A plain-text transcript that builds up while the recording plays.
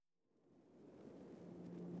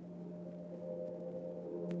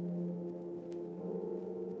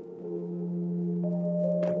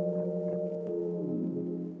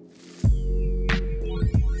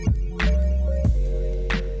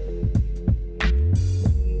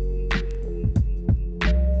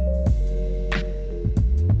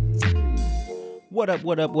What up,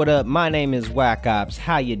 what up, what up? My name is Whack Ops.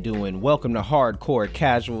 How you doing? Welcome to Hardcore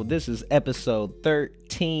Casual. This is episode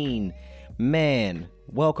 13. Man,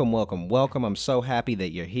 welcome. I'm so happy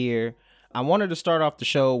that you're here. I wanted to start off the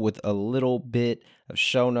show with a little bit of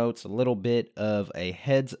show notes, a little bit of a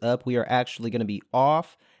heads up. We are actually going to be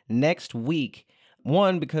off next week.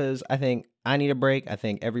 One, because I think I need a break. I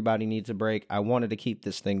think everybody needs a break. I wanted to keep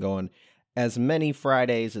this thing going as many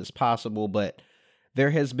Fridays as possible, but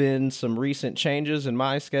there has been some recent changes in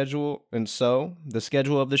my schedule, and so the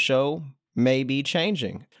schedule of the show may be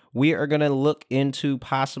changing. We are going to look into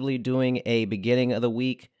possibly doing a beginning of the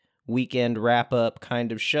week, weekend wrap-up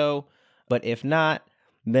kind of show, but if not,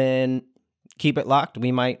 then keep it locked.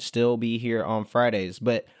 We might still be here on Fridays,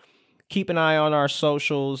 but keep an eye on our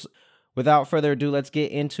socials. Without further ado, let's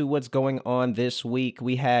get into what's going on this week.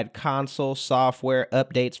 We had console software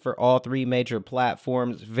updates for all three major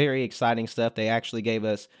platforms. Very exciting stuff. They actually gave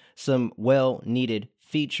us some well-needed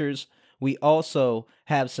features. We also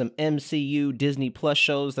have some MCU Disney Plus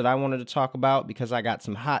shows that I wanted to talk about because I got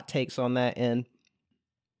some hot takes on that end.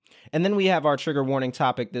 And then we have our trigger warning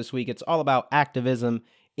topic this week. It's all about activism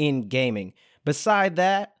in gaming. Beside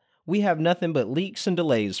that, we have nothing but leaks and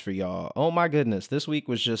delays for y'all. Oh my goodness, this week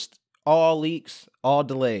was just all leaks, all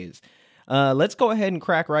delays. Let's go ahead and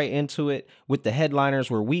crack right into it with the headliners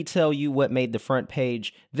where we tell you what made the front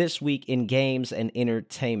page this week in games and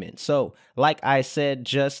entertainment. So, like I said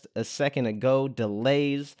just a second ago,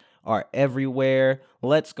 delays are everywhere.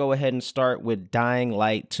 Let's go ahead and start with Dying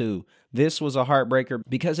Light 2. This was a heartbreaker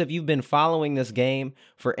because if you've been following this game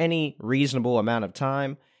for any reasonable amount of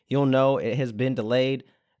time, you'll know it has been delayed,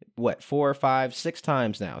 4, 5, 6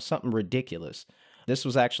 times now, something ridiculous. This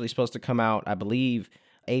was actually supposed to come out, I believe,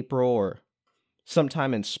 April or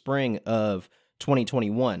sometime in spring of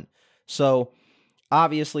 2021. So,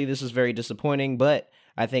 obviously, this is very disappointing, but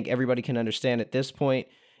I think everybody can understand at this point,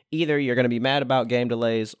 either you're going to be mad about game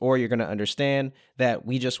delays or you're going to understand that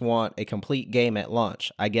we just want a complete game at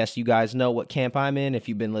launch. I guess you guys know what camp I'm in if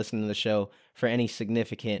you've been listening to the show for any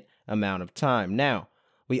significant amount of time. Now,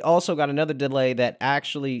 we also got another delay that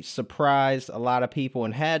actually surprised a lot of people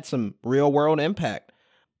and had some real-world impact.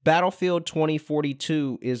 Battlefield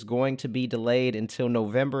 2042 is going to be delayed until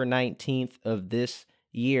November 19th of this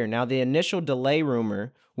year. Now, the initial delay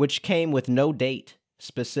rumor, which came with no date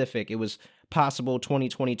specific, it was possible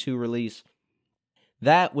 2022 release,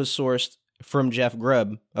 that was sourced from Jeff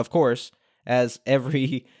Grubb, of course, as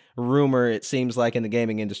every rumor, it seems like, in the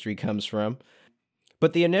gaming industry comes from.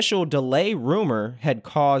 But the initial delay rumor had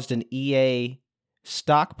caused an EA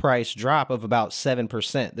stock price drop of about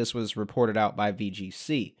 7%. This was reported out by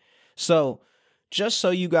VGC. So, just so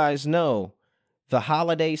you guys know, the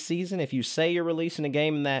holiday season, if you say you're releasing a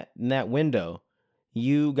game in that window,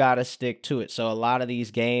 you got to stick to it. So, a lot of these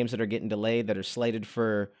games that are getting delayed that are slated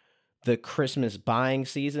for the Christmas buying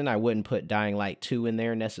season, I wouldn't put Dying Light 2 in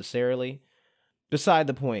there necessarily. Beside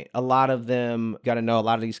the point, a lot of them, got to know, a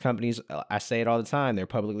lot of these companies, I say it all the time, they're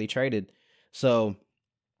publicly traded. So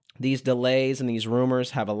these delays and these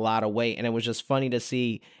rumors have a lot of weight. And it was just funny to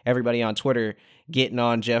see everybody on Twitter getting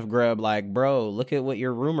on Jeff Grubb like, bro, look at what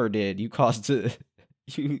your rumor did. You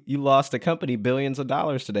you lost a company billions of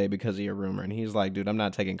dollars today because of your rumor. And he's like, dude, I'm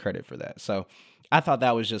not taking credit for that. So I thought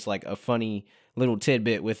that was just like a funny little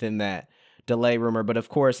tidbit within that delay rumor. But of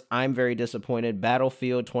course, I'm very disappointed.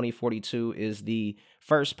 Battlefield 2042 is the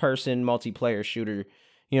first-person multiplayer shooter,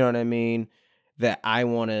 you know what I mean, that I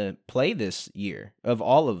want to play this year of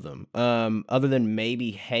all of them, other than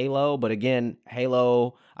maybe Halo. But again,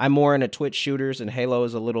 Halo, I'm more into Twitch shooters, and Halo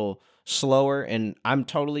is a little slower, and I'm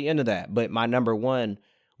totally into that. But my number one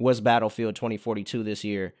was Battlefield 2042 this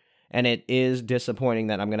year. And it is disappointing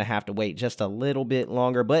that I'm going to have to wait just a little bit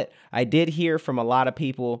longer. But I did hear from a lot of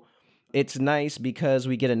people, it's nice because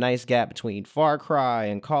we get a nice gap between Far Cry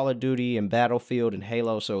and Call of Duty and Battlefield and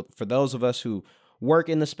Halo. So for those of us who work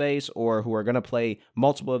in the space or who are going to play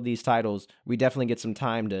multiple of these titles, we definitely get some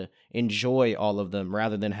time to enjoy all of them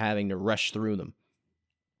rather than having to rush through them.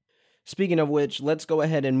 Speaking of which, let's go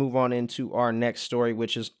ahead and move on into our next story,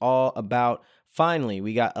 which is all about, finally,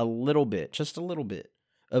 we got just a little bit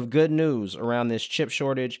of good news around this chip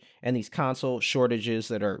shortage and these console shortages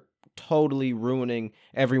that are totally ruining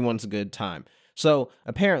everyone's good time. So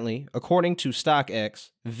apparently, according to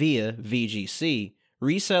StockX via VGC,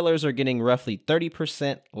 resellers are getting roughly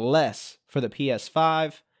 30% less for the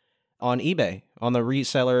PS5 on eBay, on the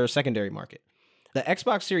reseller secondary market. The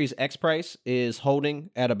Xbox Series X price is holding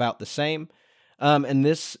at about the same, and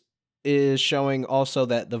this is showing also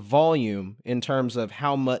that the volume in terms of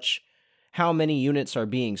how many units are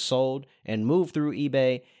being sold and moved through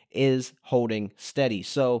eBay is holding steady.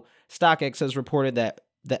 So StockX has reported that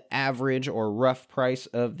the average or rough price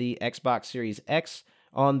of the Xbox Series X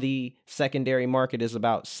on the secondary market is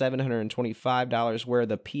about $725, where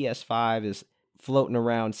the PS5 is floating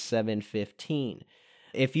around $715.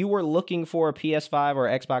 If you were looking for a PS5 or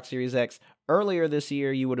Xbox Series X earlier this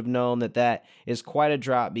year, you would have known that that is quite a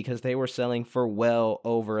drop because they were selling for well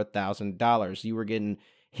over $1,000. You were getting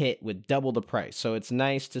hit with double the price. So it's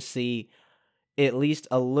nice to see at least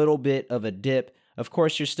a little bit of a dip. Of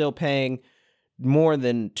course, you're still paying more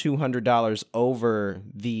than $200 over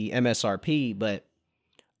the MSRP, but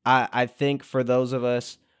I think for those of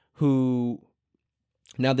us who,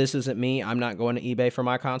 now this isn't me, I'm not going to eBay for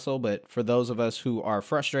my console, but for those of us who are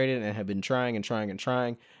frustrated and have been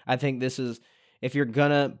trying, I think this is, if you're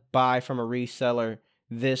gonna buy from a reseller,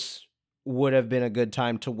 this would have been a good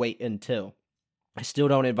time to wait until. I still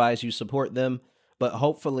don't advise you support them, but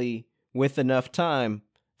hopefully with enough time,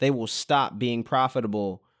 they will stop being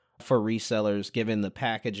profitable for resellers given the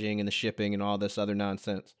packaging and the shipping and all this other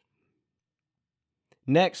nonsense.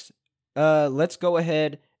 Next, let's go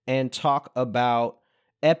ahead and talk about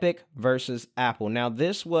Epic versus Apple. Now,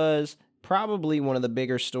 this was probably one of the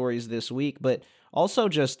bigger stories this week, but also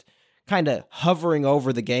just kind of hovering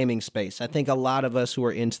over the gaming space. I think a lot of us who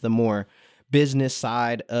are into the more business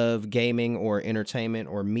side of gaming or entertainment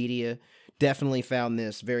or media definitely found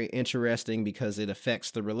this very interesting because it affects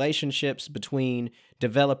the relationships between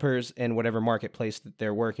developers and whatever marketplace that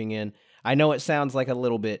they're working in. I know it sounds like a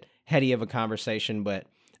little bit heady of a conversation, but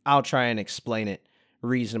I'll try and explain it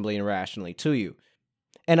reasonably and rationally to you.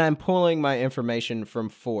 And I'm pulling my information from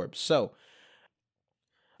Forbes. So,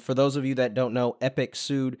 for those of you that don't know, Epic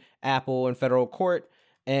sued Apple in federal court,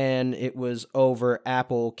 and it was over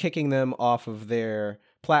Apple kicking them off of their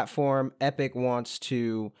platform. Epic wants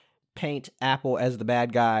to paint Apple as the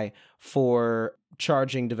bad guy for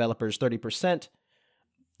charging developers 30%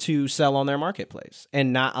 to sell on their marketplace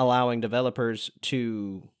and not allowing developers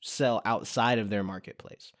to sell outside of their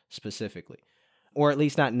marketplace specifically, or at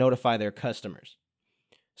least not notify their customers.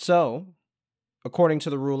 So, according to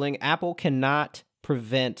the ruling, Apple cannot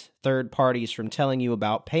prevent third parties from telling you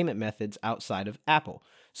about payment methods outside of Apple.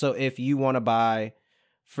 So if you want to buy,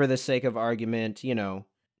 for the sake of argument,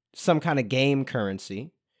 some kind of game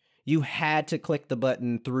currency, you had to click the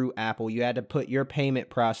button through Apple. You had to put your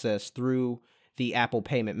payment process through the Apple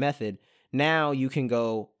payment method. Now you can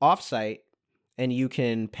go offsite and you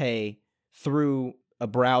can pay through a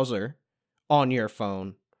browser on your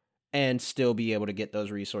phone and still be able to get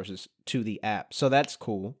those resources to the app. So that's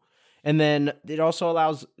cool. And then it also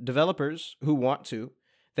allows developers who want to,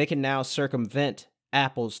 they can now circumvent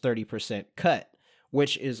Apple's 30% cut,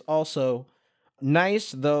 which is also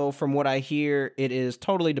nice, though from what I hear, it is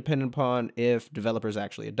totally dependent upon if developers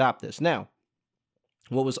actually adopt this. Now,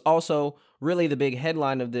 what was also really the big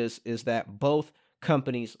headline of this is that both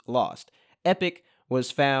companies lost. Epic was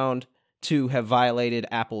found to have violated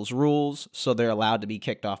Apple's rules, so they're allowed to be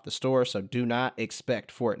kicked off the store. So do not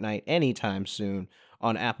expect Fortnite anytime soon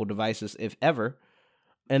on Apple devices, if ever.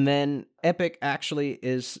 And then Epic actually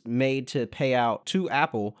is made to pay out to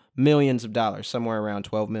Apple millions of dollars, somewhere around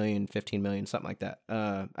 12 million, 15 million, something like that.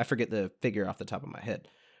 I forget the figure off the top of my head.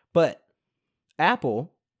 But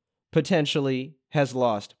Apple potentially has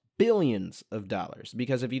lost billions of dollars,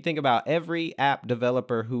 because if you think about every app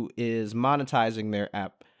developer who is monetizing their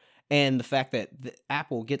app and the fact that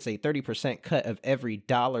Apple gets a 30% cut of every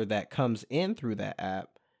dollar that comes in through that app,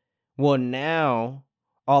 well, now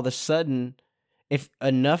all of a sudden, if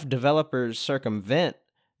enough developers circumvent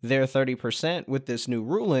their 30% with this new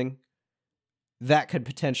ruling, that could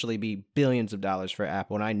potentially be billions of dollars for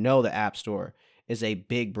Apple. And I know the App Store is a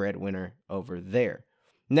big breadwinner over there.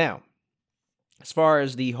 Now, as far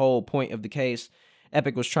as the whole point of the case,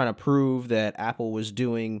 Epic was trying to prove that Apple was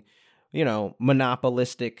doing,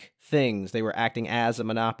 monopolistic things. They were acting as a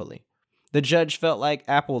monopoly. The judge felt like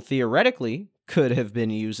Apple theoretically could have been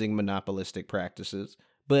using monopolistic practices,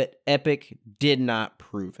 but Epic did not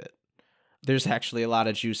prove it. There's actually a lot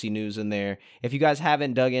of juicy news in there. If you guys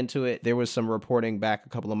haven't dug into it, there was some reporting back a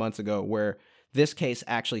couple of months ago where this case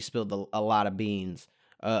actually spilled a lot of beans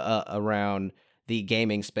around the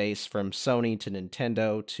gaming space, from Sony to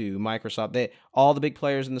Nintendo to Microsoft. All the big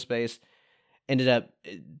players in the space ended up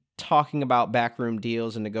talking about backroom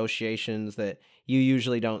deals and negotiations that you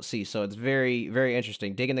usually don't see. So it's very, very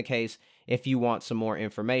interesting. Dig in the case if you want some more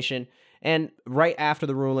information. And right after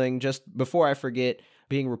the ruling, just before I forget,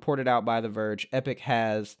 being reported out by The Verge, Epic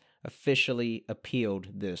has officially appealed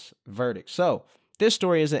this verdict. So this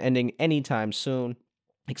story isn't ending anytime soon.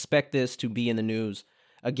 Expect this to be in the news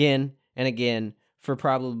again and again for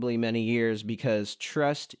probably many years, because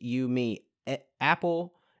trust you me,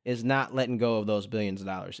 Apple is not letting go of those billions of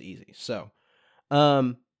dollars easy. So,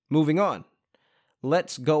 moving on.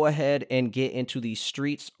 Let's go ahead and get into the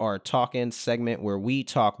Streets Are Talking segment where we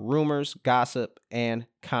talk rumors, gossip, and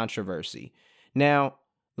controversy. Now,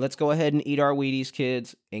 let's go ahead and eat our Wheaties,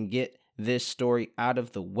 kids, and get this story out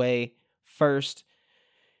of the way first.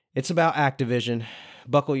 It's about Activision.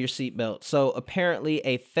 Buckle your seatbelt. So apparently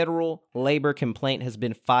a federal labor complaint has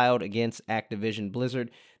been filed against Activision Blizzard.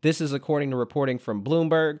 This is according to reporting from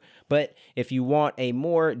Bloomberg, but if you want a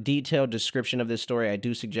more detailed description of this story, I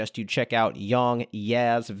do suggest you check out Yong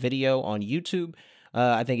Yaz's video on YouTube.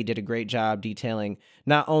 I think he did a great job detailing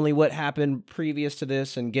not only what happened previous to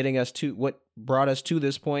this and getting us to what brought us to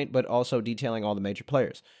this point, but also detailing all the major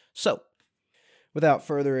players. So, without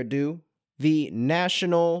further ado, the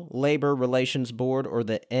National Labor Relations Board, or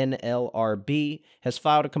the NLRB, has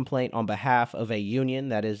filed a complaint on behalf of a union,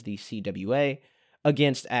 that is the CWA,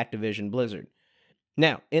 against Activision Blizzard.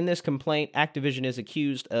 Now, in this complaint, Activision is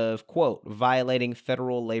accused of, quote, violating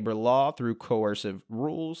federal labor law through coercive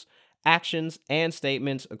rules, actions, and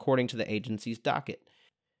statements according to the agency's docket.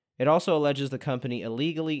 It also alleges the company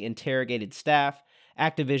illegally interrogated staff.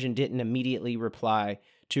 Activision didn't immediately reply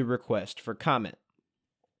to request for comment.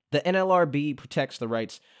 The NLRB protects the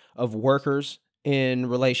rights of workers in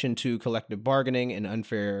relation to collective bargaining and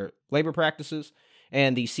unfair labor practices,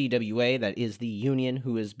 and the CWA, that is the union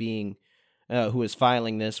who is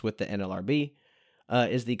filing this with the NLRB,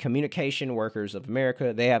 is the Communication Workers of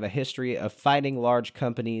America. They have a history of fighting large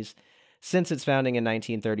companies since its founding in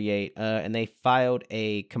 1938, and they filed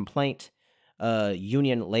a complaint,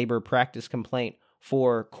 union labor practice complaint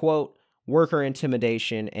for, quote, worker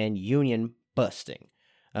intimidation and union busting.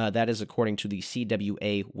 That is according to the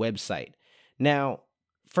CWA website. Now,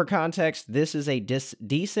 for context, this is a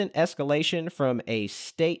decent escalation from a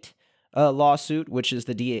state lawsuit, which is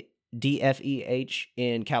the DFEH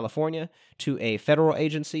in California, to a federal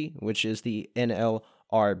agency, which is the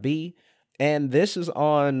NLRB. And this is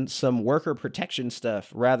on some worker protection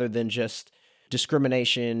stuff rather than just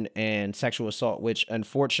discrimination and sexual assault, which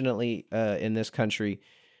unfortunately in this country,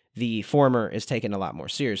 the former is taken a lot more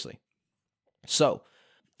seriously. So,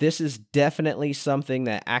 this is definitely something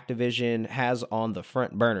that Activision has on the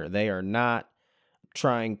front burner. They are not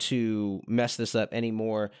trying to mess this up any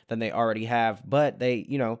more than they already have. But they,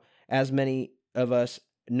 as many of us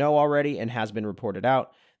know already and has been reported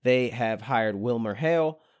out, they have hired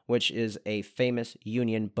WilmerHale, which is a famous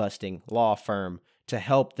union-busting law firm, to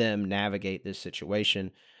help them navigate this situation.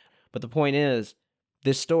 But the point is,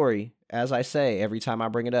 this story, as I say every time I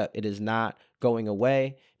bring it up, it is not going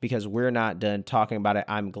away because we're not done talking about it.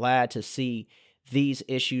 I'm glad to see these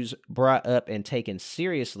issues brought up and taken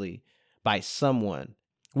seriously by someone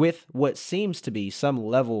with what seems to be some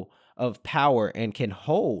level of power and can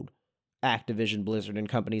hold Activision Blizzard and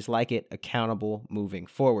companies like it accountable moving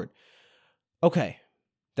forward. Okay,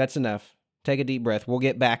 that's enough. Take a deep breath. We'll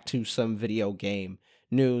get back to some video game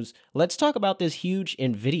news. Let's talk about this huge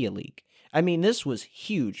NVIDIA leak. I mean, this was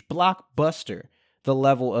huge, blockbuster, the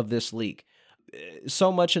level of this leak.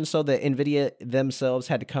 So much and so that NVIDIA themselves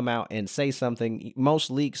had to come out and say something. Most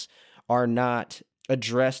leaks are not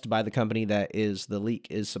addressed by the company that is the leak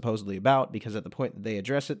is supposedly about, because at the point that they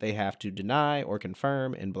address it, they have to deny or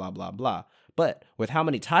confirm and blah, blah, blah. But with how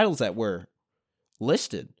many titles that were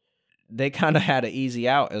listed, they kind of had an easy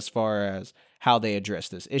out as far as how they address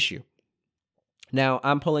this issue. Now,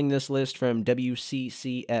 I'm pulling this list from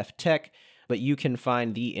WCCF Tech, but you can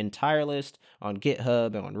find the entire list on GitHub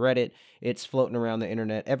and on Reddit. It's floating around the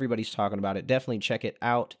internet. Everybody's talking about it. Definitely check it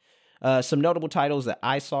out. Some notable titles that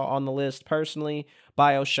I saw on the list personally: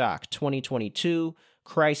 BioShock 2022,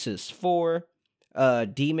 Crysis 4,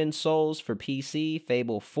 Demon Souls for PC,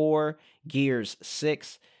 Fable 4, Gears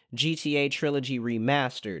 6, GTA Trilogy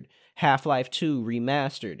Remastered, Half-Life 2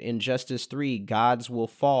 Remastered, Injustice 3, Gods Will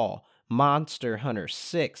Fall, Monster Hunter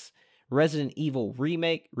 6, Resident Evil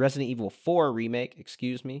 4 Remake,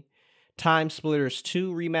 Time Splitters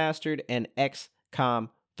 2 Remastered, and XCOM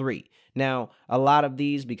 3. Now, a lot of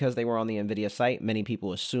these, because they were on the NVIDIA site, many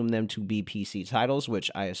people assume them to be PC titles,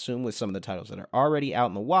 which I assume with some of the titles that are already out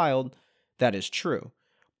in the wild, that is true.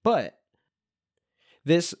 But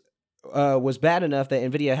this was bad enough that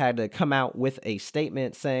NVIDIA had to come out with a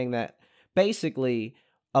statement saying that basically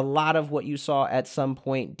a lot of what you saw at some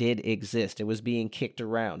point did exist. It was being kicked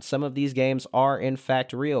around. Some of these games are in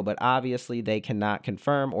fact real, but obviously they cannot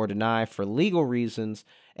confirm or deny for legal reasons,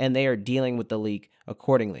 and they are dealing with the leak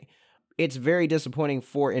accordingly. It's very disappointing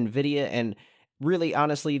for NVIDIA, and really,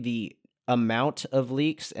 honestly, the amount of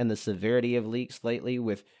leaks and the severity of leaks lately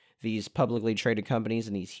with these publicly traded companies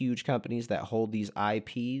and these huge companies that hold these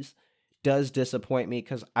IPs does disappoint me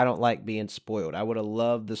because I don't like being spoiled. I would have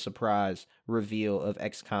loved the surprise reveal of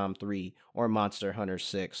XCOM 3 or Monster Hunter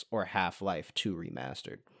 6 or Half-Life 2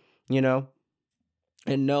 remastered, you know?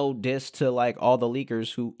 And no diss to like all the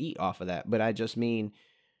leakers who eat off of that, but I mean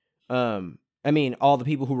all the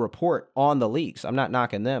people who report on the leaks. I'm not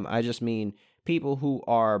knocking them. I just mean people who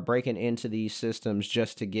are breaking into these systems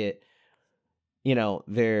just to get,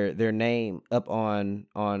 their name up on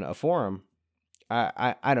a forum.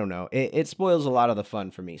 I don't know. It spoils a lot of the fun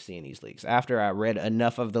for me seeing these leaks. After I read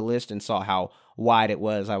enough of the list and saw how wide it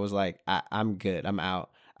was, I was like, I'm good. I'm out.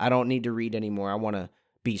 I don't need to read anymore. I want to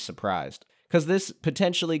be surprised. Because this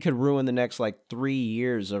potentially could ruin the next like 3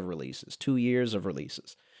 years of releases, 2 years of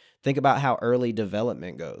releases. Think about how early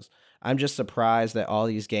development goes. I'm just surprised that all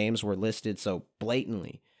these games were listed so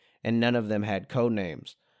blatantly and none of them had code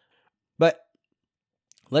names. But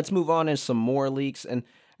let's move on to some more leaks. And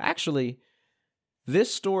actually,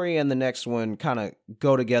 this story and the next one kind of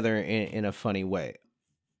go together in a funny way.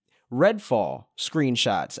 Redfall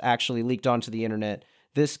screenshots actually leaked onto the internet.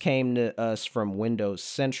 This came to us from Windows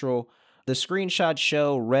Central. The screenshots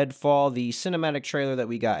show Redfall, the cinematic trailer that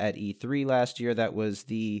we got at E3 last year. That was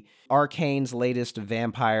the Arcane's latest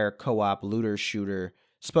vampire co-op looter shooter,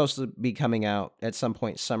 supposed to be coming out at some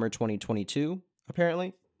point summer 2022,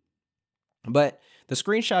 apparently. But the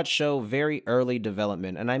screenshots show very early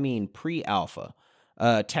development, and I mean pre-alpha.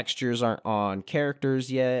 Textures aren't on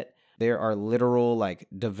characters yet. There are literal like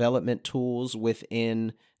development tools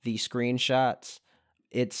within the screenshots.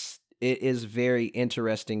 It is very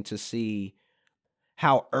interesting to see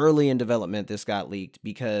how early in development this got leaked,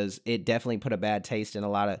 because it definitely put a bad taste in a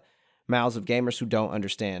lot of mouths of gamers who don't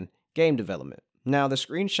understand game development. Now, the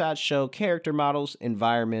screenshots show character models,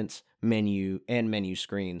 environments, menu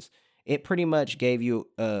screens. It pretty much gave you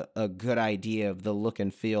a good idea of the look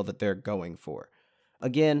and feel that they're going for.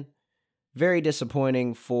 Again, very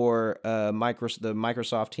disappointing for the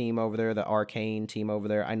Microsoft team over there, the Arcane team over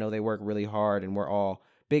there. I know they work really hard, and we're all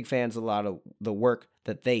big fans of a lot of the work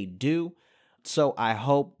that they do. So I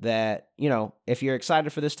hope that, if you're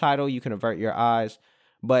excited for this title, you can avert your eyes.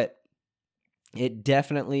 But it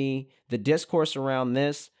definitely, the discourse around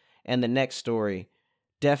this and the next story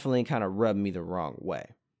definitely kind of rubbed me the wrong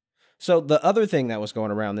way. So the other thing that was going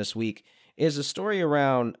around this week is a story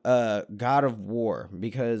around God of War,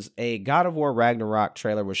 because a God of War Ragnarok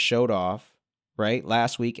trailer was showed off, right,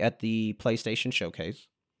 last week at the PlayStation Showcase.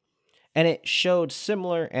 And it showed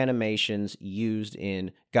similar animations used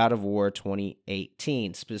in God of War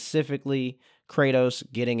 2018, specifically Kratos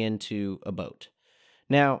getting into a boat.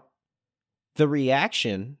 Now, the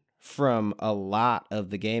reaction from a lot of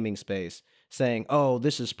the gaming space saying, oh,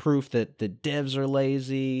 this is proof that the devs are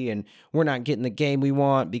lazy and we're not getting the game we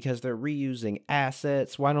want because they're reusing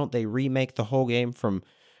assets. Why don't they remake the whole game from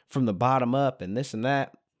the bottom up and this and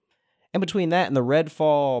that? And between that and the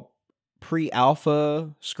Redfall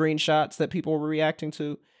pre-alpha screenshots that people were reacting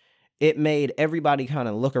to, it made everybody kind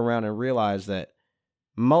of look around and realize that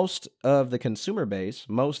most of the consumer base,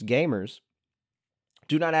 most gamers,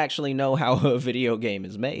 do not actually know how a video game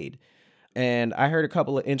is made. And I heard a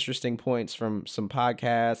couple of interesting points from some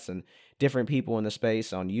podcasts and different people in the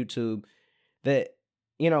space on YouTube that,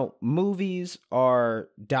 movies are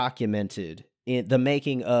documented in the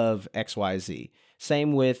making of XYZ.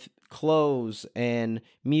 Same with clothes and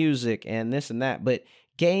music and this and that. But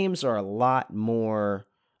games are a lot more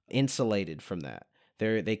insulated from that.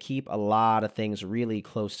 They keep a lot of things really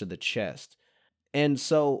close to the chest. And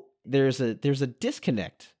so there's a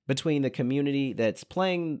disconnect between the community that's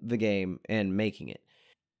playing the game and making it.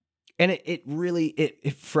 And it really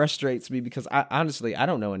frustrates me, because I honestly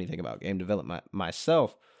don't know anything about game development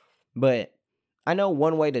myself, but I know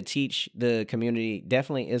one way to teach the community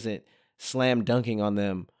definitely isn't slam dunking on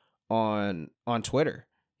them on Twitter.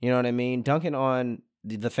 You know what I mean? Dunking on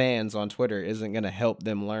the fans on Twitter isn't going to help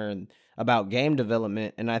them learn about game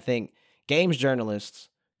development. And I think games journalists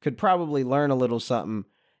could probably learn a little something,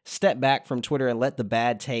 step back from Twitter and let the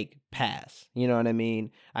bad take pass. You know what I mean?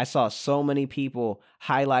 I saw so many people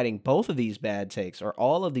highlighting both of these bad takes or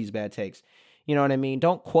all of these bad takes. You know what I mean?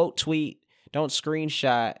 Don't quote tweet, don't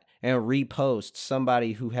screenshot and repost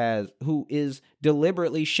somebody who is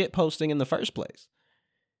deliberately shit posting in the first place.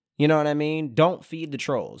 You know what I mean? Don't feed the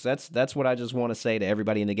trolls. That's what I just want to say to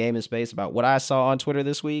everybody in the gaming space about what I saw on Twitter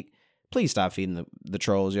this week. Please stop feeding the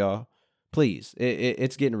trolls, y'all. Please.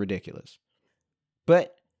 It's getting ridiculous.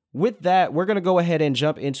 But with that, we're going to go ahead and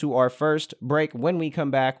jump into our first break. When we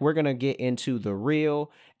come back, we're going to get into the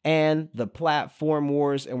real and the platform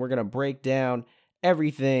wars, and we're going to break down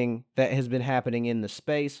everything that has been happening in the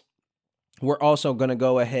space. We're also going to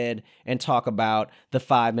go ahead and talk about the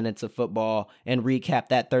 5 minutes of football and recap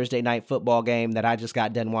that Thursday night football game that I just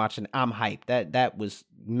got done watching. I'm hyped. That was,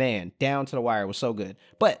 man, down to the wire. It was so good.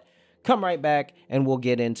 But come right back and we'll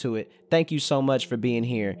get into it. Thank you so much for being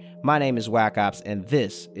here. My name is Whack Ops, and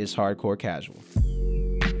this is Hardcore Casual.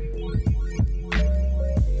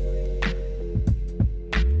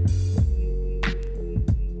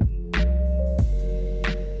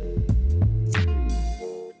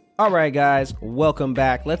 All right, guys, welcome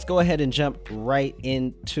back. Let's go ahead and jump right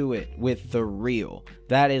into it with The Real.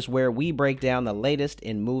 That is where we break down the latest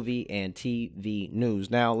in movie and TV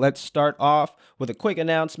news. Now, let's start off with a quick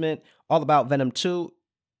announcement all about Venom 2.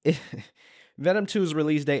 Venom 2's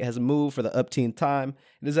release date has moved for the upteenth time.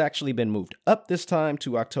 It has actually been moved up this time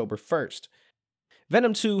to October 1st.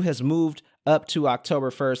 Venom 2 has moved up to October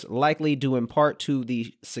 1st, likely due in part to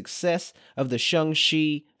the success of the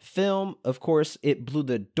Shang-Chi film. Of course, it blew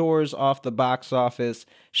the doors off the box office,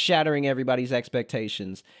 shattering everybody's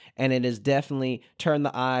expectations, and it has definitely turned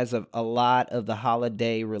the eyes of a lot of the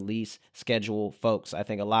holiday release schedule folks. I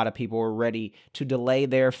think a lot of people were ready to delay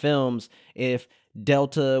their films if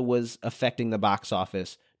Delta was affecting the box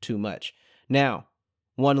office too much. Now,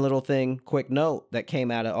 one little thing, quick note that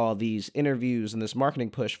came out of all these interviews and this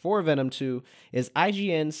marketing push for Venom 2 is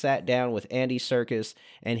IGN sat down with Andy Serkis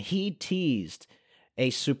and he teased a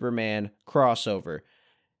Superman crossover.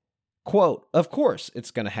 Quote, "Of course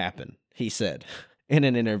it's going to happen," he said in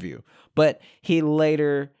an interview. But he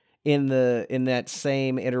later in that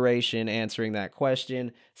same iteration answering that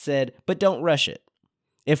question said, "But don't rush it.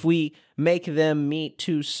 If we make them meet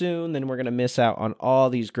too soon, then we're going to miss out on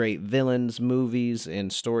all these great villains, movies,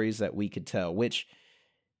 and stories that we could tell," which,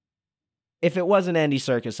 if it wasn't Andy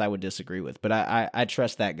Serkis, I would disagree with, but I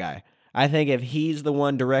trust that guy. I think if he's the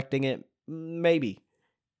one directing it, maybe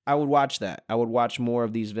I would watch that. I would watch more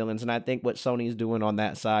of these villains, and I think what Sony's doing on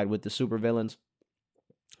that side with the supervillains,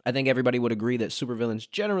 I think everybody would agree that supervillains,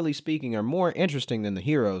 generally speaking, are more interesting than the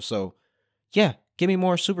heroes, so yeah, give me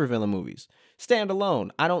more supervillain movies. Stand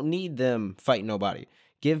alone. I don't need them fighting nobody.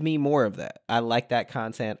 Give me more of that. I like that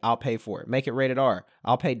content. I'll pay for it. Make it rated R.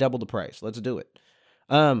 I'll pay double the price. Let's do it.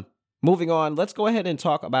 Moving on, let's go ahead and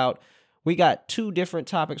talk about, we got two different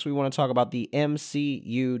topics we want to talk about: the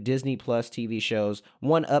MCU Disney Plus TV shows,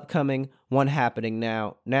 one upcoming, one happening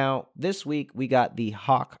now. Now, this week we got the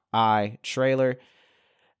Hawkeye trailer,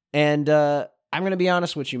 and I'm going to be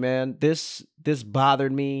honest with you, man. This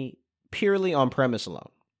bothered me purely on premise alone.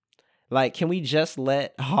 Like, can we just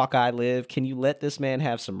let Hawkeye live? Can you let this man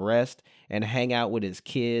have some rest and hang out with his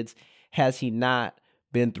kids? Has he not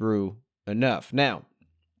been through enough? Now,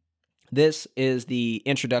 this is the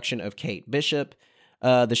introduction of Kate Bishop.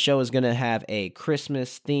 The show is going to have a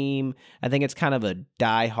Christmas theme. I think it's kind of a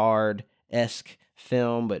Die Hard-esque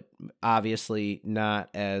film, but obviously not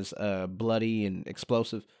as bloody and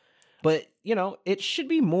explosive. But, you know, it should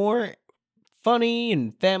be more funny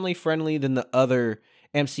and family-friendly than the other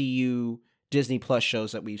MCU Disney Plus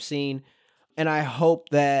shows that we've seen. And I hope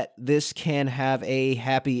that this can have a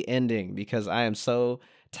happy ending, because I am so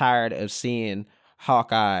tired of seeing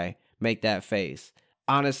Hawkeye make that face.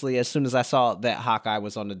 Honestly, as soon as I saw that Hawkeye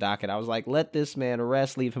was on the docket, I was like, let this man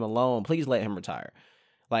rest, leave him alone. Please let him retire.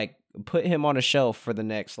 Like, put him on a shelf for the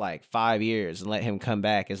next, 5 years and let him come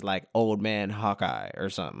back as, old man Hawkeye or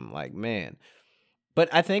something. Like, man. But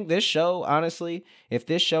I think this show, honestly, if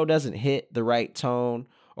this show doesn't hit the right tone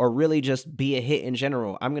or really just be a hit in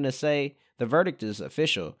general, I'm going to say the verdict is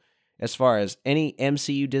official. As far as any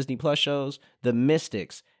MCU Disney Plus shows, the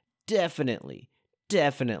Mystics definitely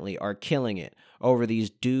are killing it over these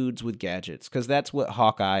dudes with gadgets, because that's what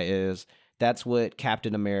Hawkeye is. That's what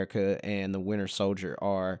Captain America and the Winter Soldier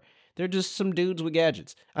are. They're just some dudes with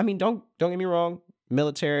gadgets. I mean, don't get me wrong.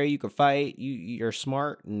 Military, you can fight, you're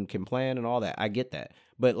smart and can plan and all that. I get that.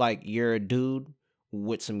 But you're a dude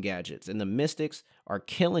with some gadgets. And the Mystics are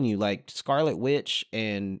killing you, like Scarlet Witch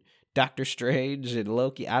and Doctor Strange and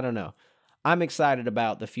Loki. I don't know. I'm excited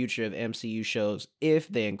about the future of MCU shows if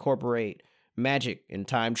they incorporate magic and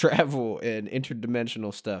time travel and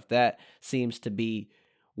interdimensional stuff. That seems to be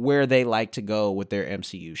where they like to go with their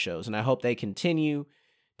MCU shows. And I hope they continue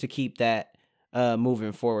to keep that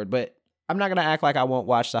moving forward. But I'm not going to act like I won't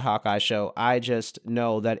watch the Hawkeye show. I just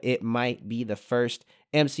know that it might be the first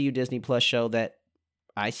MCU Disney Plus show that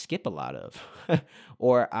I skip a lot of.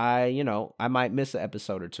 Or I might miss an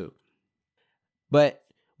episode or two. But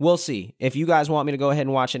we'll see. If you guys want me to go ahead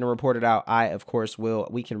and watch it and report it out, I, of course, will.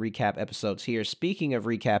 We can recap episodes here. Speaking of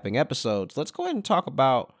recapping episodes, let's go ahead and talk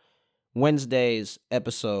about Wednesday's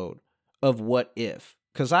episode of What If.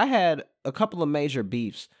 Because I had a couple of major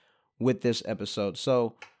beefs with this episode.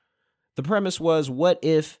 So The premise was, what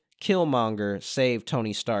if Killmonger saved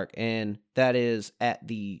Tony Stark? And that is at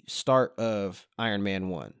the start of Iron Man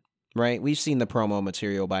 1, right? We've seen the promo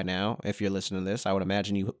material by now. If you're listening to this, I would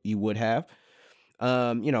imagine you would have.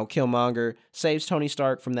 Killmonger saves Tony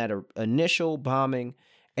Stark from that initial bombing.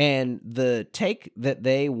 And the take that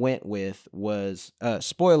they went with was,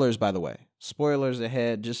 spoilers, by the way. Spoilers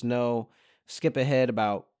ahead. Just skip ahead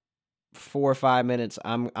about 4 or 5 minutes.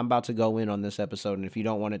 I'm about to go in on this episode, and if you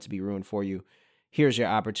don't want it to be ruined for you, here's your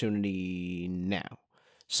opportunity now.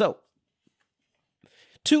 So,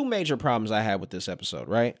 2 major problems I had with this episode,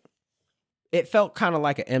 right? It felt kind of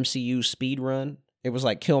like an MCU speed run. It was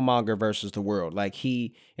like Killmonger versus the world. Like,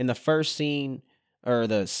 he, in the first scene, or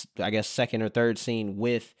I guess second or third scene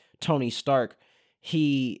with Tony Stark,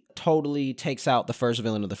 he totally takes out the first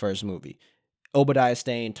villain of the first movie. Obadiah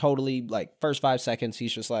Stane, totally, like, first 5 seconds,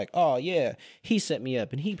 he's just like, oh, yeah, he set me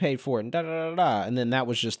up, and he paid for it, and da-da-da-da, and then that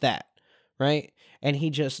was just that, right? And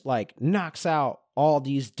he just, like, knocks out all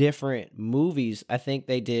these different movies. I think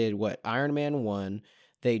they did, Iron Man 1,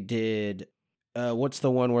 they did, what's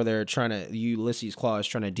the one where they're trying to, Ulysses Klaue is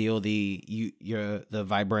trying to deal the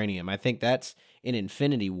vibranium? I think that's in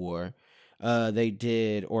Infinity War. They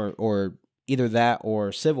did, or either that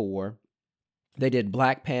or Civil War. They did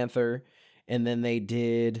Black Panther. And then they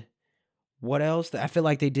did, what else? I feel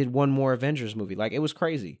like they did one more Avengers movie. Like, it was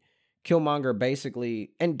crazy. Killmonger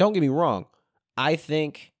basically, and don't get me wrong, I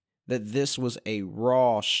think that this was a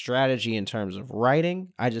raw strategy in terms of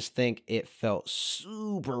writing. I just think it felt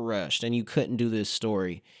super rushed, and you couldn't do this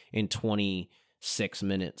story in 26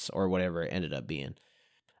 minutes or whatever it ended up being.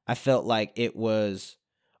 I felt like it was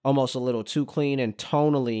almost a little too clean, and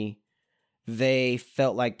tonally, they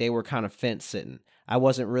felt like they were kind of fence sitting. I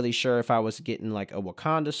wasn't really sure if I was getting like a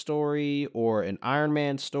Wakanda story or an Iron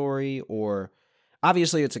Man story, or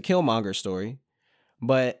obviously it's a Killmonger story,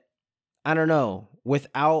 but I don't know.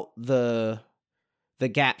 Without the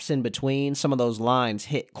gaps in between, some of those lines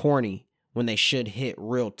hit corny when they should hit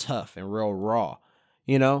real tough and real raw,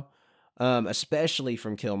 especially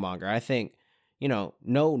from Killmonger. I think,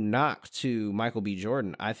 no knock to Michael B.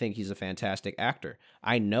 Jordan. I think he's a fantastic actor.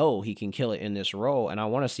 I know he can kill it in this role, and I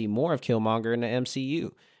want to see more of Killmonger in the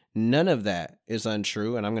MCU. None of that is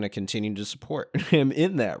untrue, and I'm going to continue to support him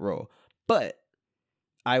in that role. But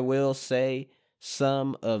I will say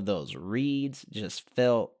some of those reads just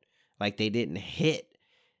felt like they didn't hit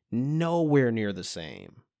nowhere near the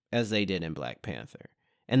same as they did in Black Panther.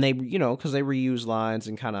 And they, because they reuse lines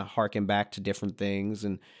and kind of harken back to different things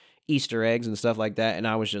and Easter eggs and stuff like that. And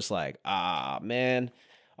I was just like, man,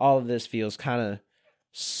 all of this feels kind of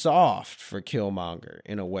soft for Killmonger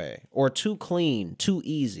in a way, or too clean, too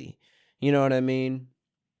easy. You know what I mean?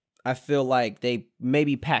 I feel like they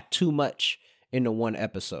maybe packed too much into one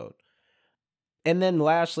episode. And then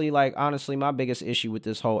lastly, like, honestly, my biggest issue with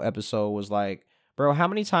this whole episode was like, bro, how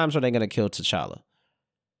many times are they going to kill T'Challa?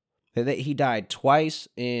 He died twice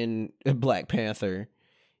in Black Panther.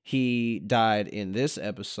 He died in this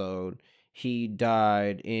episode. He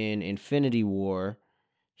died in Infinity War.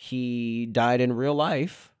 He died in real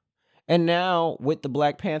life. And now with the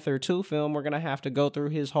Black Panther 2 film, we're going to have to go through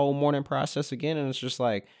his whole mourning process again. And it's just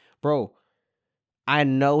like, bro, I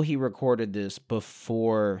know he recorded this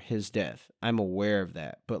before his death. I'm aware of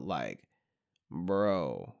that. But like,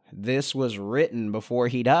 bro, this was written before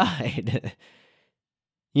he died.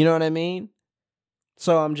 You know what I mean?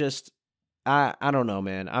 So I'm just, I don't know,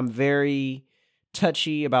 man. I'm very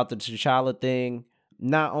touchy about the T'Challa thing.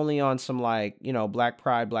 Not only on some like, Black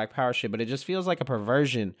Pride, Black Power shit, but it just feels like a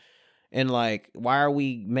perversion. And like, why are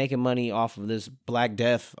we making money off of this Black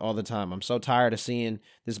Death all the time? I'm so tired of seeing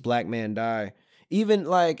this black man die. Even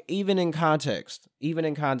in context,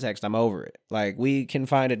 I'm over it. Like, we can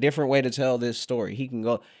find a different way to tell this story.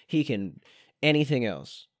 Anything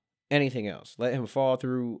else. Let him fall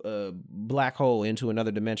through a black hole into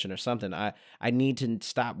another dimension or something. I need to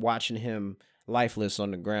stop watching him lifeless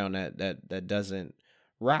on the ground. That doesn't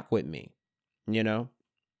rock with me,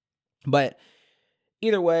 But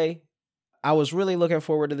either way, I was really looking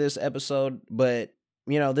forward to this episode, but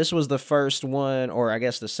this was the first one, or I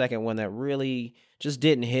guess the second one, that really just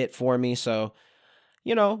didn't hit for me. So,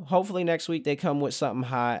 hopefully next week they come with something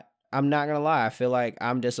hot. I'm not going to lie. I feel like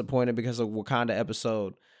I'm disappointed because the Wakanda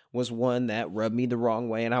episode was one that rubbed me the wrong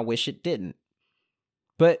way, and I wish it didn't.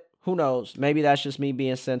 But who knows? Maybe that's just me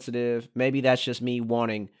being sensitive. Maybe that's just me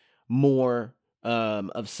wanting more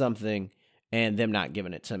of something and them not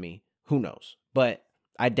giving it to me. Who knows? But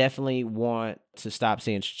I definitely want to stop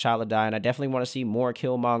seeing T'Challa die, and I definitely want to see more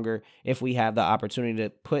Killmonger if we have the opportunity to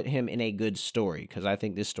put him in a good story, because I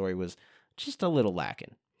think this story was just a little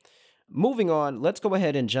lacking. Moving on, let's go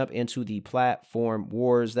ahead and jump into the platform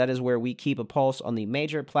wars. That is where we keep a pulse on the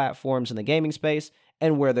major platforms in the gaming space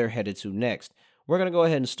and where they're headed to next. We're going to go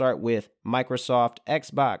ahead and start with Microsoft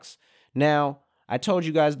Xbox. Now, I told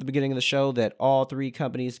you guys at the beginning of the show that all three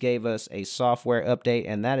companies gave us a software update,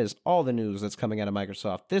 and that is all the news that's coming out of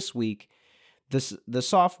Microsoft this week. The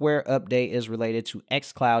software update is related to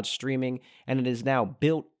xCloud streaming, and it is now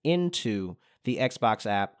built into the Xbox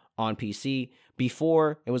app on PC.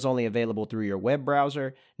 Before, it was only available through your web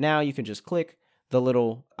browser. Now you can just click the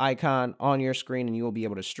little icon on your screen and you will be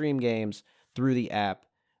able to stream games through the app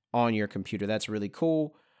on your computer. That's really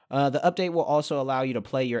cool. The update will also allow you to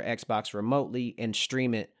play your Xbox remotely and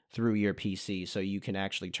stream it through your PC, so you can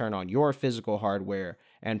actually turn on your physical hardware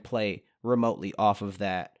and play remotely off of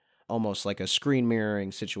that, almost like a screen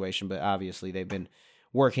mirroring situation, but obviously they've been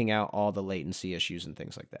working out all the latency issues and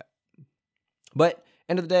things like that. But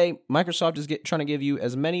end of the day, Microsoft is trying to give you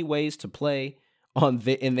as many ways to play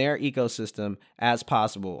in their ecosystem as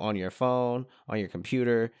possible on your phone, on your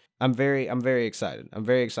computer. I'm very excited. I'm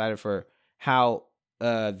very excited for how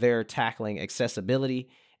they're tackling accessibility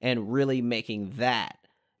and really making that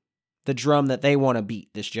the drum that they want to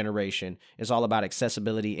beat this generation. Is all about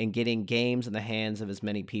accessibility and getting games in the hands of as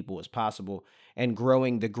many people as possible and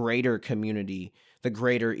growing the greater community, the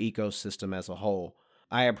greater ecosystem as a whole.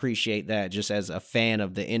 I appreciate that just as a fan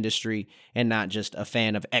of the industry and not just a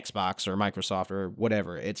fan of Xbox or Microsoft or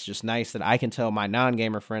whatever. It's just nice that I can tell my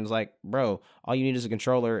non-gamer friends, like, bro, all you need is a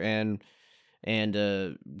controller and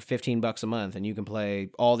 $15 a month, and you can play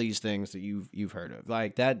all these things that you've heard of.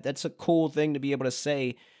 Like that's a cool thing to be able to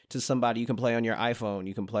say to somebody. You can play on your iPhone,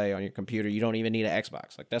 you can play on your computer. You don't even need an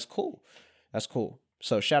Xbox. Like, that's cool. That's cool.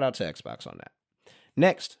 So shout out to Xbox on that.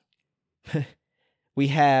 Next, we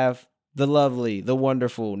have the lovely, the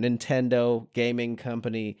wonderful Nintendo gaming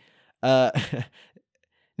company.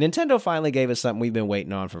 Nintendo finally gave us something we've been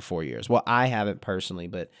waiting on for 4 years. Well, I haven't personally,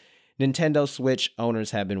 but Nintendo Switch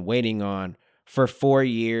owners have been waiting on for 4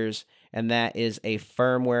 years, and that is a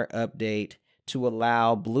firmware update to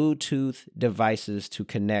allow Bluetooth devices to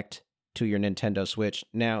connect to your Nintendo Switch.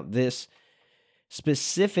 Now, this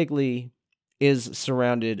specifically is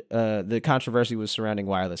surrounded, the controversy was surrounding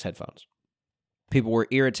wireless headphones. People were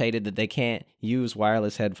irritated that they can't use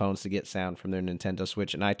wireless headphones to get sound from their Nintendo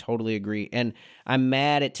Switch, and I totally agree. And I'm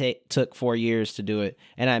mad it took 4 years to do it,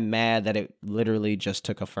 and I'm mad that it literally just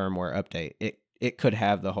took a firmware update. It could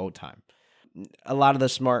have the whole time. A lot of the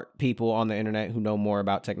smart people on the internet who know more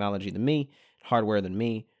about technology than me, hardware than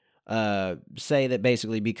me, say that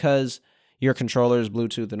basically because your controllers,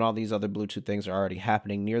 Bluetooth, and all these other Bluetooth things are already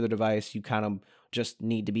happening near the device, you kind of just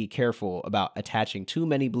need to be careful about attaching too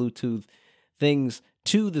many Bluetooth things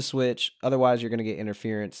to the Switch. Otherwise, you're going to get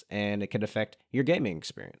interference and it could affect your gaming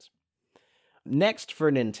experience. Next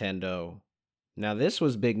for Nintendo. Now, this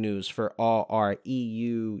was big news for all our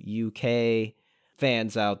EU, UK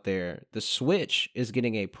fans out there. The Switch is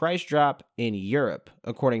getting a price drop in Europe,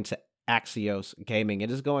 according to Axios Gaming.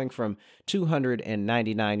 It is going from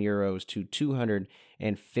 €299 to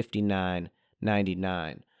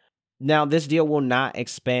 $259.99. Now, this deal will not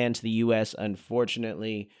expand to the US,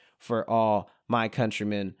 unfortunately. For all my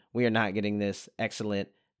countrymen, we are not getting this excellent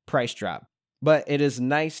price drop. But it is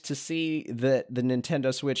nice to see that the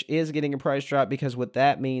Nintendo Switch is getting a price drop, because what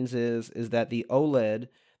that means is that the OLED,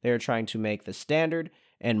 they're trying to make the standard,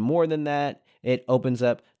 and more than that, it opens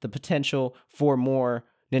up the potential for more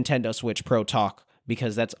Nintendo Switch Pro talk,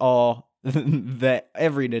 because that's all that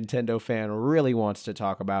every Nintendo fan really wants to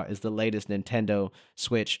talk about is the latest Nintendo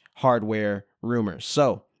Switch hardware rumors.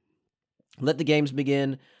 So, let the games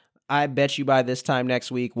begin. I bet you by this time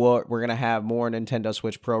next week, we're going to have more Nintendo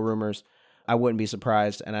Switch Pro rumors. I wouldn't be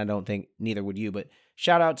surprised, and I don't think neither would you. But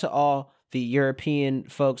shout out to all the European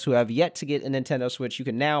folks who have yet to get a Nintendo Switch. You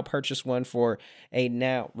can now purchase one for a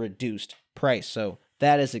now reduced price. So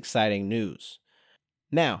that is exciting news.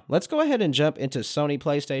 Now, let's go ahead and jump into Sony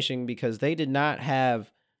PlayStation, because they did not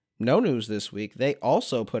have no news this week. They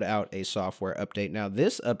also put out a software update. Now,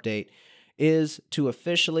 this update is to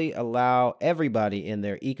officially allow everybody in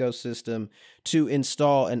their ecosystem to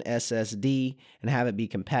install an SSD and have it be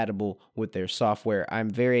compatible with their software. I'm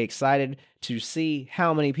very excited to see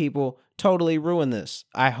how many people totally ruin this.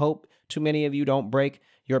 I hope too many of you don't break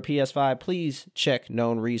your PS5. Please check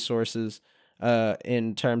known resources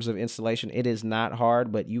in terms of installation. It is not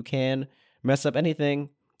hard, but you can mess up anything.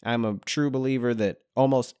 I'm a true believer that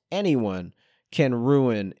almost anyone can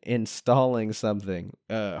ruin installing something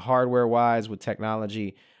hardware-wise with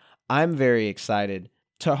technology. I'm very excited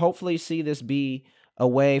to hopefully see this be a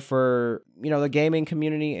way for, the gaming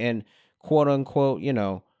community and quote-unquote,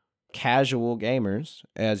 casual gamers,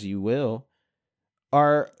 as you will,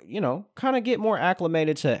 are, kind of get more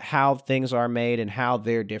acclimated to how things are made and how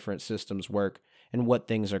their different systems work and what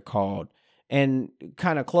things are called, and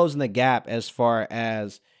kind of closing the gap as far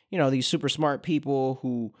as, these super smart people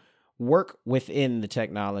who work within the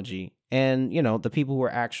technology and, the people who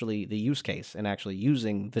are actually the use case and actually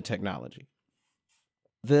using the technology.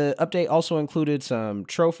 The update also included some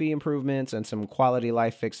trophy improvements and some quality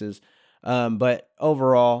life fixes, but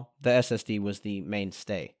overall, the SSD was the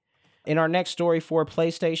mainstay. In our next story for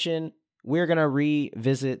PlayStation, we're going to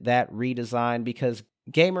revisit that redesign because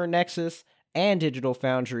Gamer Nexus and Digital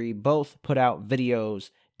Foundry both put out videos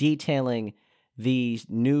detailing the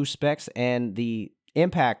new specs and the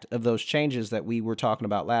impact of those changes that we were talking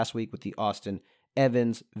about last week with the Austin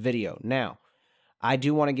Evans video. Now, I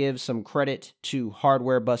do want to give some credit to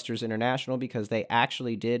Hardware Busters International because they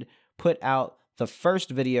actually did put out the first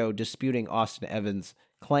video disputing Austin Evans'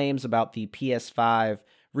 claims about the PS5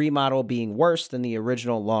 remodel being worse than the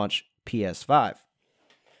original launch PS5.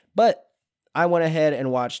 But I went ahead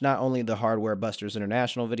and watched not only the Hardware Busters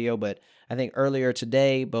International video, but I think earlier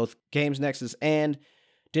today, both Games Nexus and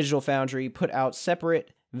Digital Foundry put out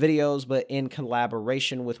separate videos, but in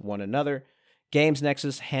collaboration with one another. Games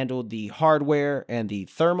Nexus handled the hardware and the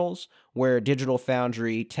thermals, where Digital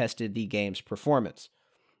Foundry tested the game's performance.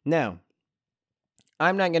 Now,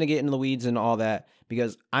 I'm not going to get into the weeds and all that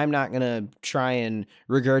because I'm not going to try and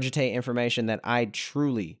regurgitate information that I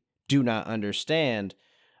truly do not understand.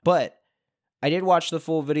 But I did watch the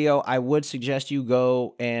full video. I would suggest you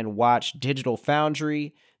go and watch Digital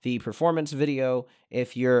Foundry, the performance video,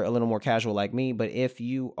 if you're a little more casual like me. But if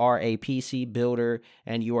you are a PC builder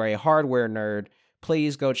and you are a hardware nerd,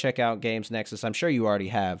 please go check out Games Nexus. I'm sure you already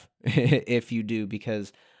have if you do,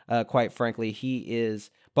 because quite frankly,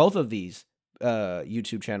 both of these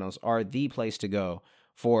YouTube channels are the place to go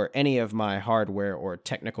for any of my hardware or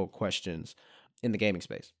technical questions in the gaming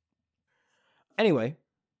space. Anyway,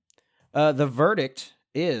 the verdict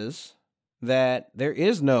is that there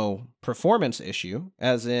is no performance issue,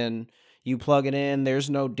 as in you plug it in, there's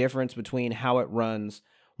no difference between how it runs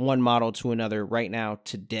one model to another right now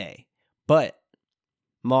today. But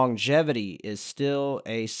longevity is still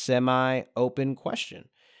a semi-open question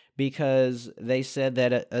because they said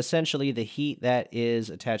that essentially the heat that is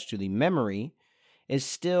attached to the memory is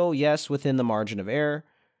still, yes, within the margin of error,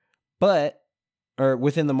 or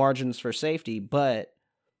within the margins for safety, but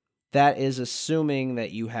that is assuming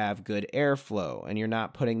that you have good airflow and you're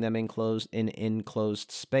not putting them in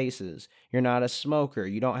enclosed spaces. You're not a smoker.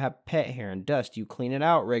 You don't have pet hair and dust. You clean it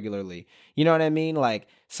out regularly. You know what I mean? Like,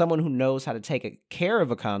 someone who knows how to take care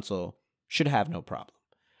of a console should have no problem.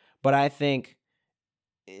 But I think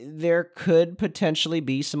there could potentially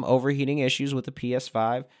be some overheating issues with the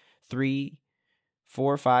PS5 3,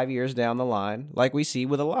 4, 5 years down the line, like we see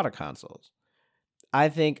with a lot of consoles. I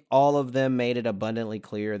think all of them made it abundantly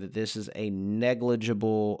clear that this is a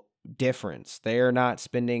negligible difference. They are not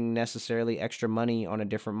spending necessarily extra money on a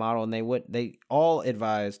different model, and they all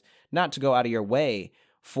advised not to go out of your way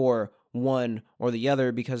for one or the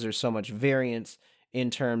other because there's so much variance in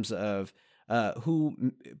terms of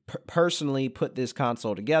who personally put this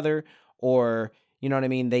console together, or, you know what I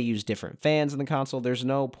mean, they use different fans in the console. There's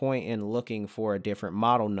no point in looking for a different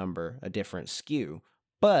model number, a different SKU,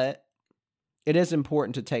 but it is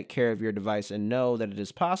important to take care of your device and know that it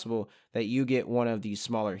is possible that you get one of these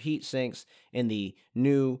smaller heat sinks in the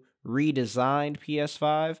new redesigned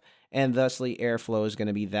PS5, and thusly airflow is going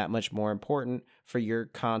to be that much more important for your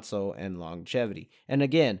console and longevity. And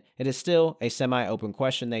again, it is still a semi-open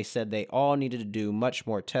question. They said they all needed to do much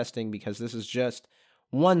more testing because this is just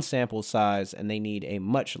one sample size and they need a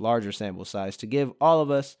much larger sample size to give all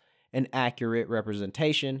of us an accurate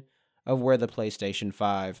representation of where the PlayStation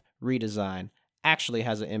 5 redesign actually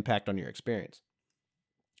has an impact on your experience.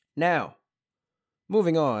 Now,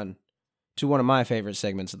 moving on to one of my favorite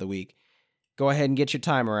segments of the week. Go ahead and get your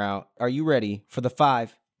timer out. Are you ready for the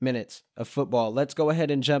 5 minutes of football? Let's go ahead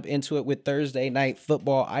and jump into it with Thursday Night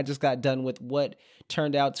Football. I just got done with what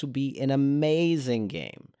turned out to be an amazing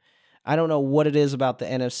game. I don't know what it is about the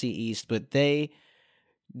NFC East, but they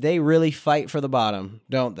really fight for the bottom,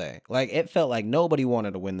 don't they? Like, it felt like nobody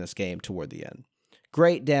wanted to win this game toward the end.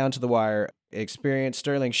 Great down to the wire experience.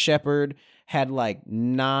 Sterling Shepard had like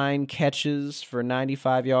 9 catches for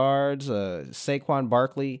 95 yards. Saquon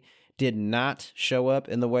Barkley did not show up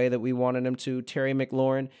in the way that we wanted him to. Terry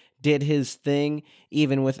McLaurin did his thing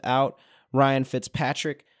even without Ryan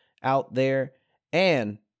Fitzpatrick out there.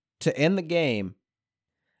 And to end the game,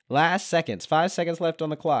 last seconds, 5 seconds left on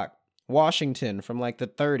the clock, Washington from like the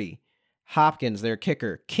 30. Hopkins, their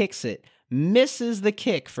kicker, kicks it, misses the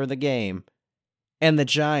kick for the game, and the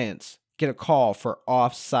Giants get a call for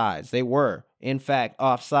offsides. They were, in fact,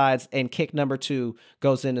 offsides, and kick number 2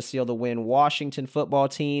 goes in to seal the win. Washington football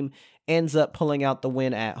team ends up pulling out the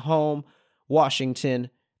win at home. Washington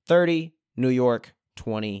 30, New York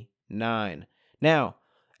 29. Now,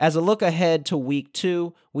 as a look ahead to week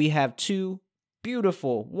 2, we have 2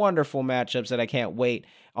 beautiful, wonderful matchups that I can't wait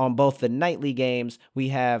on both the nightly games. We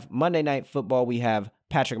have Monday Night Football. We have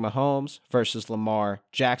Patrick Mahomes versus Lamar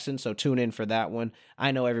Jackson. So tune in for that one.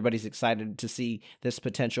 I know everybody's excited to see this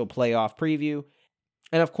potential playoff preview.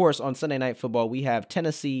 And of course, on Sunday Night Football, we have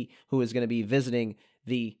Tennessee, who is going to be visiting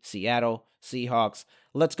the Seattle Seahawks.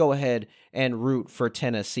 Let's go ahead and root for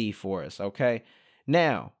Tennessee for us, okay?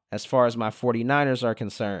 Now, as far as my 49ers are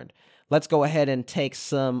concerned, let's go ahead and take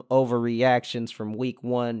some overreactions from week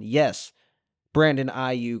 1. Yes, Brandon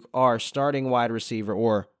Ayuk, our starting wide receiver,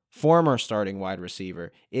 or former starting wide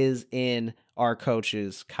receiver, is in our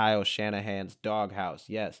coach's Kyle Shanahan's doghouse.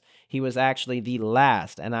 Yes, he was actually the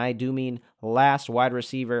last, and I do mean last, wide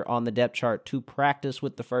receiver on the depth chart to practice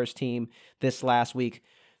with the first team this last week.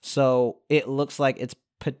 So it looks like it's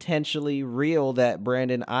potentially real that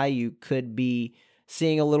Brandon Ayuk could be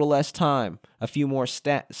seeing a little less time, a few more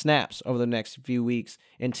snaps over the next few weeks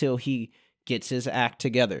until he gets his act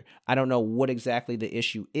together. I don't know what exactly the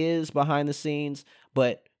issue is behind the scenes,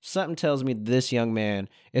 but something tells me this young man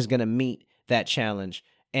is going to meet that challenge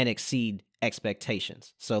and exceed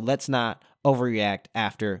expectations. So let's not overreact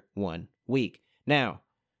after 1 week. Now,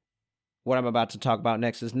 what I'm about to talk about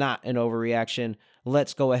next is not an overreaction.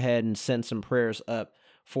 Let's go ahead and send some prayers up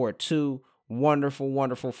for 2 wonderful,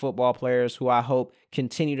 wonderful football players who I hope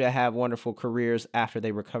continue to have wonderful careers after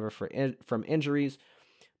they recover from injuries.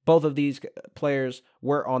 Both of these players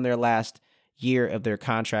were on their last year of their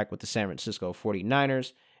contract with the San Francisco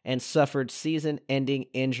 49ers and suffered season-ending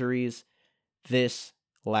injuries this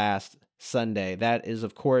last Sunday. That is,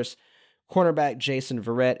 of course, cornerback Jason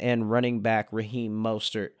Verrett and running back Raheem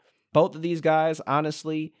Mostert. Both of these guys,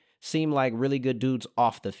 honestly, seem like really good dudes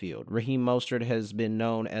off the field. Raheem Mostert has been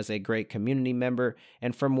known as a great community member,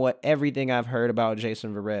 and from everything I've heard about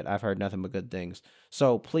Jason Verrett, I've heard nothing but good things.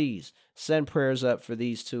 So please send prayers up for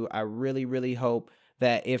these 2. I really, really hope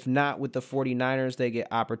that if not with the 49ers, they get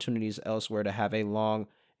opportunities elsewhere to have a long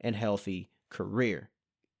and healthy career.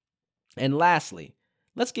 And lastly,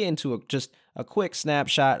 let's get into just a quick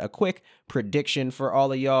snapshot, a quick prediction for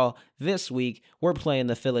all of y'all. This week, we're playing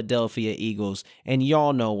the Philadelphia Eagles, and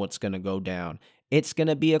y'all know what's going to go down. It's going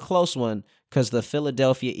to be a close one because the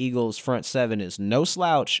Philadelphia Eagles front 7 is no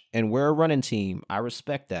slouch, and we're a running team. I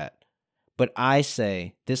respect that. But I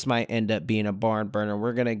say this might end up being a barn burner.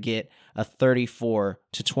 We're going to get a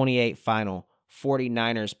 34-28 final.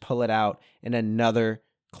 49ers pull it out in another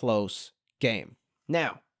close game.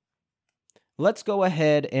 Now, let's go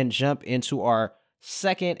ahead and jump into our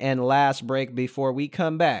second and last break before we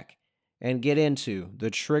come back and get into the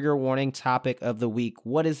trigger warning topic of the week.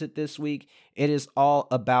 What is it this week? It is all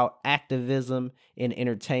about activism in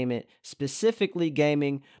entertainment, specifically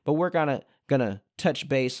gaming, but we're gonna touch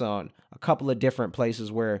base on a couple of different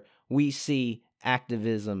places where we see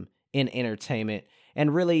activism in entertainment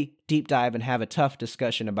and really deep dive and have a tough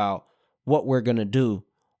discussion about what we're gonna do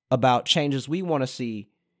about changes we want to see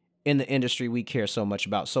in the industry we care so much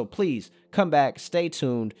about. So please come back, stay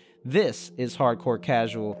tuned. This is Hardcore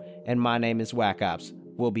Casual, and my name is Whack Ops.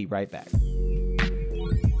 We'll be right back.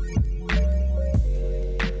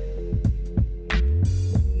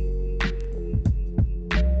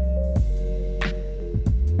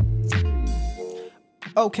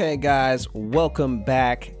 Okay, guys, welcome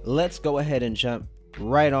back. Let's go ahead and jump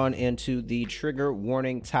right on into the trigger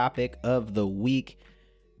warning topic of the week.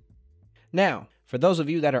 Now, for those of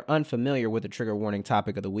you that are unfamiliar with the trigger warning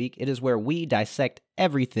topic of the week, it is where we dissect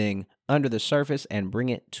everything under the surface and bring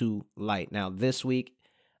it to light. Now, this week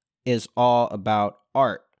is all about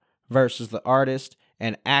art versus the artist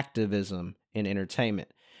and activism in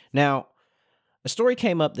entertainment. Now, a story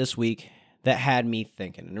came up this week that had me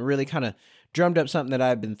thinking, and it really kind of drummed up something that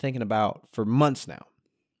I've been thinking about for months now.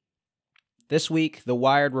 This week, The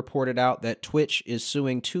Wired reported out that Twitch is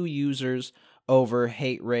suing 2 users over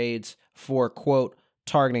hate raids for, quote,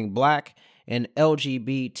 targeting Black and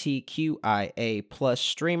LGBTQIA plus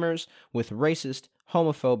streamers with racist,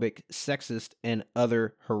 homophobic, sexist, and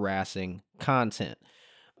other harassing content.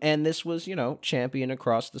 And this was, championed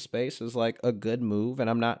across the space as like a good move. And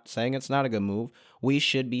I'm not saying it's not a good move. We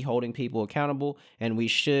should be holding people accountable, and we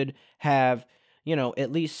should have,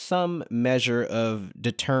 at least some measure of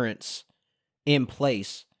deterrence in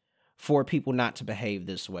place for people not to behave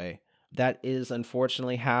this way. That is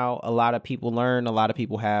unfortunately how a lot of people learn. A lot of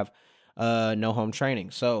people have no home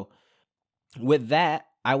training. So with that,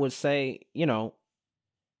 I would say,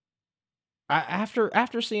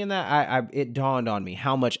 after seeing that, it dawned on me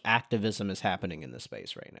how much activism is happening in this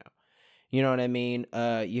space right now. You know what I mean?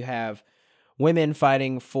 You have women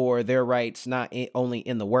fighting for their rights, not only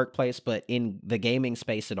in the workplace, but in the gaming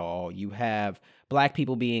space at all. You have black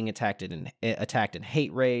people being attacked in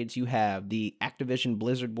hate raids. You have the Activision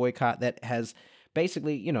Blizzard boycott that has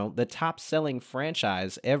basically, the top selling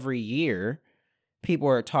franchise every year. People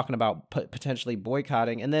are talking about potentially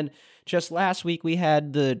boycotting. And then just last week, we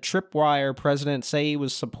had the Tripwire president say he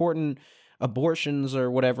was supporting abortions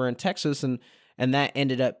or whatever in Texas. And that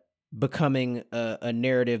ended up becoming a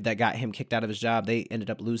narrative that got him kicked out of his job. They ended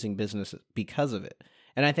up losing business because of it.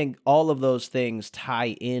 And I think all of those things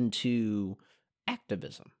tie into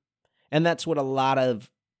activism. And that's what a lot of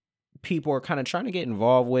people are kind of trying to get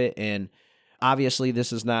involved with. And obviously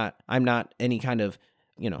I'm not any kind of,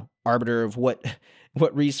 arbiter of what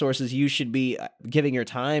resources you should be giving your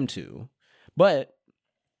time to. But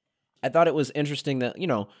I thought it was interesting that,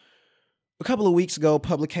 a couple of weeks ago,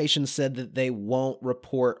 publications said that they won't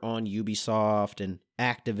report on Ubisoft and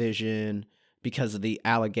Activision because of the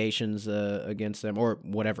allegations against them, or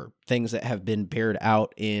whatever, things that have been bared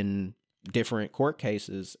out in different court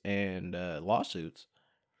cases and lawsuits.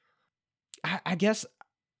 I guess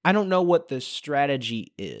I don't know what the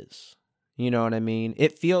strategy is. You know what I mean?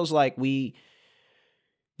 It feels like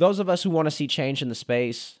those of us who want to see change in the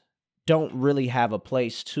space don't really have a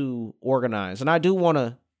place to organize. And I do want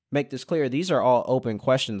to make this clear. These are all open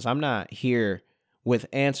questions. I'm not here with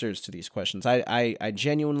answers to these questions. I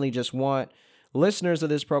genuinely just want listeners of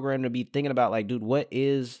this program to be thinking about, like, dude, what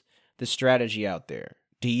is the strategy out there?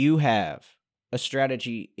 Do you have a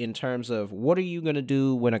strategy in terms of what are you going to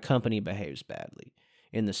do when a company behaves badly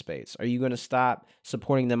in the space? Are you going to stop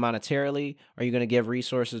supporting them monetarily? Are you going to give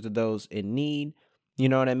resources to those in need? You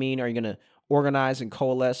know what I mean? Are you going to organize and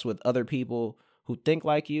coalesce with other people who think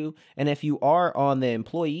like you? And if you are on the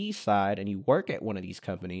employee side and you work at one of these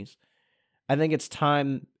companies, I think it's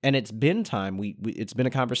time, and it's been time. It's been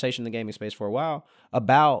a conversation in the gaming space for a while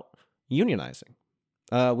about unionizing.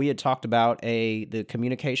 We had talked about the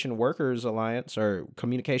Communication Workers Alliance, or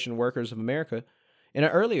Communication Workers of America, in an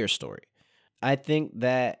earlier story. I think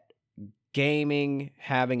that gaming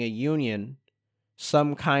having a union,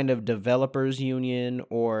 some kind of developers union,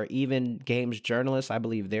 or even games journalists, I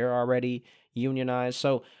believe they're already unionized.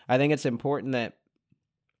 So I think it's important that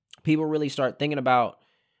people really start thinking about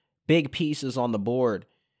big pieces on the board.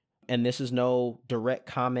 And this is no direct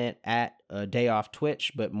comment at a Day Off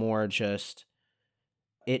Twitch, but more just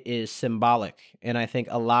it is symbolic. And I think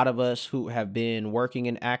a lot of us who have been working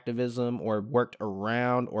in activism or worked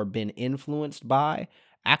around or been influenced by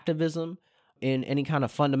activism in any kind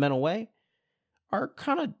of fundamental way are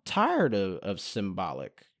kind of tired of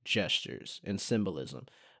symbolic gestures and symbolism.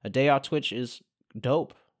 A Day Off Twitch is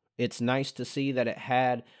dope. It's nice to see that it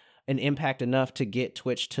had an impact enough to get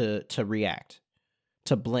Twitch to react,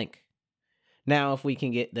 to blink. Now, if we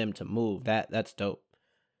can get them to move, that's dope.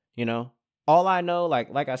 All I know,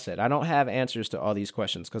 like I said, I don't have answers to all these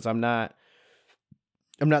questions because I'm not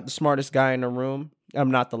the smartest guy in the room.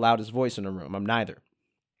 I'm not the loudest voice in the room. I'm neither.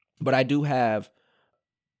 But I do have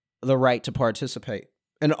the right to participate.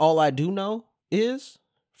 And all I do know is,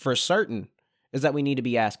 for certain, is that we need to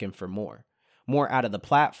be asking for more out of the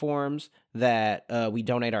platforms that we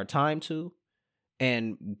donate our time to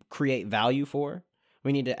and create value for.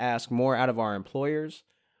 We need to ask more out of our employers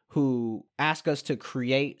who ask us to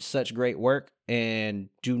create such great work and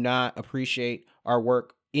do not appreciate our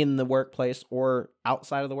work in the workplace or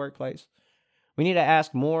outside of the workplace. We need to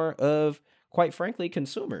ask more of, quite frankly,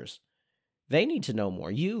 consumers. They need to know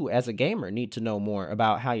more. You, as a gamer, need to know more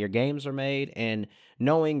about how your games are made and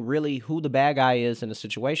knowing really who the bad guy is in a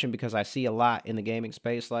situation, because I see a lot in the gaming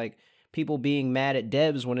space, like people being mad at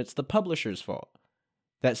devs when it's the publisher's fault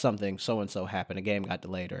that something so-and-so happened, a game got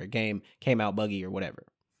delayed, or a game came out buggy or whatever.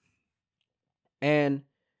 And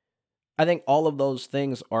I think all of those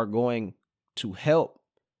things are going to help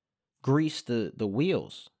grease the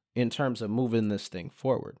wheels in terms of moving this thing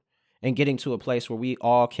forward and getting to a place where we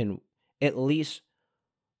all can at least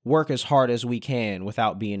work as hard as we can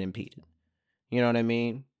without being impeded. You know what I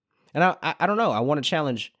mean? And I don't know.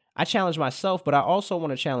 I challenge myself, but I also want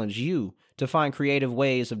to challenge you to find creative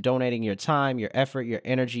ways of donating your time, your effort, your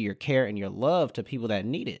energy, your care, and your love to people that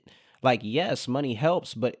need it. Like, yes, money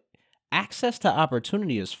helps, but access to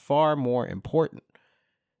opportunity is far more important,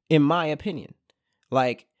 in my opinion.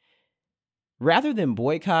 Like, rather than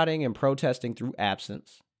boycotting and protesting through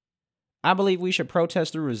absence, I believe we should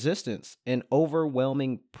protest through resistance and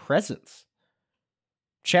overwhelming presence.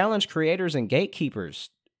 Challenge creators and gatekeepers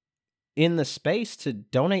in the space to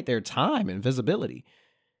donate their time and visibility.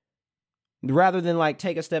 Rather than like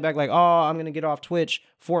take a step back, like, oh, I'm going to get off Twitch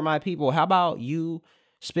for my people. How about you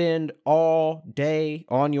spend all day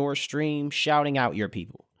on your stream shouting out your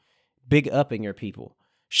people, big upping your people,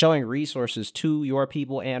 showing resources to your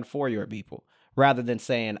people and for your people, rather than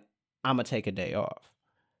saying, I'm going to take a day off.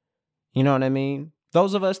 You know what I mean?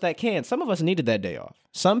 Those of us that can, some of us needed that day off.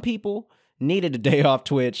 Some people needed a day off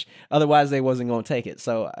Twitch, otherwise they wasn't going to take it.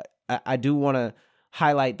 So I do want to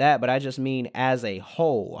highlight that, but I just mean as a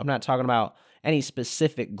whole. I'm not talking about any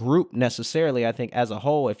specific group necessarily. I think as a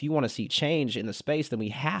whole, if you want to see change in the space, then we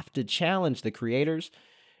have to challenge the creators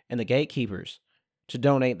and the gatekeepers to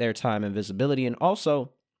donate their time and visibility. And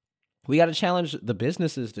also, we got to challenge the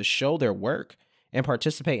businesses to show their work and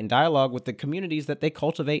participate in dialogue with the communities that they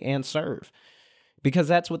cultivate and serve. Because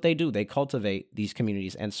that's what they do. They cultivate these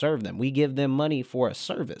communities and serve them. We give them money for a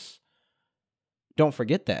service. Don't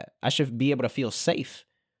forget that. I should be able to feel safe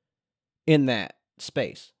in that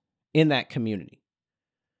space, in that community.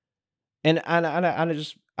 And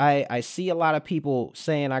I see a lot of people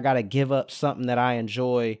saying I got to give up something that I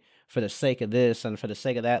enjoy for the sake of this and for the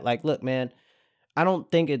sake of that. Like, look, man, I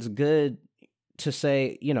don't think it's good to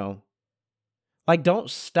say, like, don't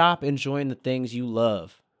stop enjoying the things you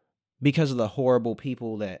love because of the horrible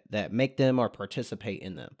people that make them or participate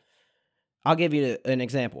in them. I'll give you an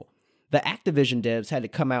example. The Activision devs had to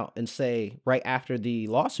come out and say right after the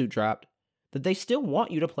lawsuit dropped that they still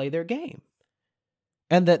want you to play their game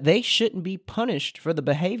and that they shouldn't be punished for the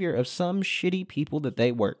behavior of some shitty people that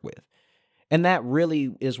they work with. And that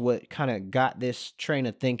really is what kind of got this train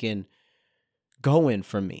of thinking going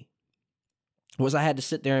for me. Was I had to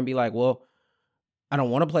sit there and be like, well, I don't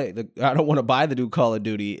want to buy the new Call of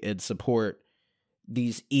Duty and support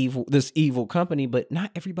this evil company, but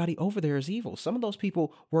not everybody over there is evil. Some of those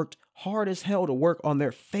people worked hard as hell to work on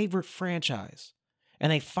their favorite franchise. And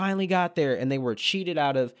they finally got there and they were cheated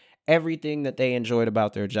out of everything that they enjoyed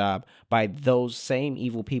about their job by those same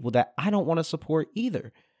evil people that I don't want to support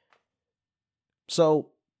either.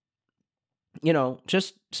 So,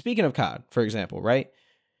 just speaking of COD, for example, right?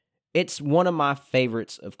 It's one of my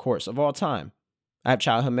favorites, of course, of all time. I have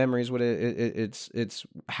childhood memories with it. It's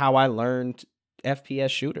how I learned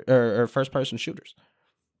FPS shooter or first person shooters.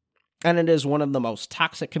 And it is one of the most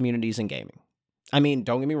toxic communities in gaming. I mean,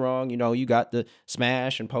 don't get me wrong, you got the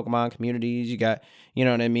Smash and Pokemon communities, you got,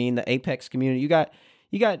 the Apex community, you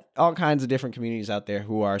got all kinds of different communities out there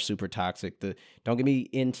who are super toxic. Don't get me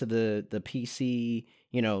into the PC,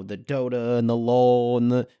 the Dota and the LoL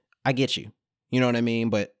and I get you. You know what I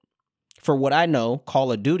mean? But for what I know,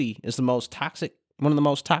 Call of Duty is one of the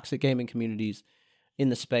most toxic gaming communities in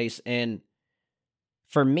the space. And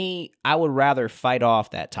for me, I would rather fight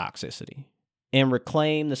off that toxicity and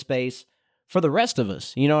reclaim the space for the rest of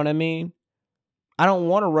us. You know what I mean? I don't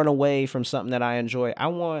want to run away from something that I enjoy. I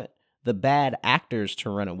want the bad actors to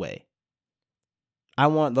run away. I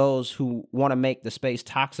want those who want to make the space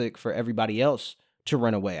toxic for everybody else to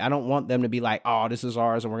run away. I don't want them to be like, oh, this is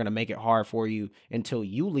ours and we're going to make it hard for you until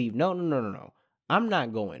you leave. No. I'm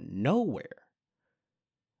not going nowhere.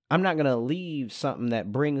 I'm not going to leave something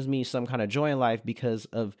that brings me some kind of joy in life because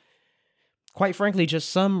of, quite frankly, just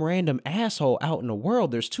some random asshole out in the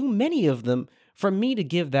world. There's too many of them for me to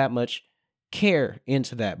give that much care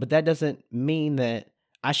into that. But that doesn't mean that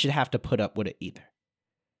I should have to put up with it either.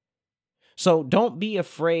 So don't be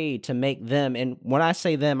afraid to make them, and when I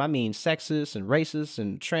say them, I mean sexists and racists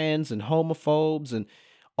and trans and homophobes and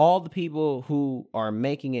all the people who are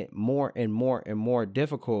making it more and more and more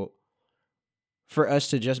difficult for us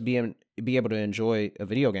to just be able to enjoy a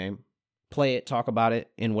video game, play it, talk about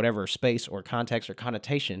it in whatever space or context or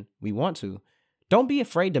connotation we want to. Don't be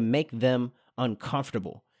afraid to make them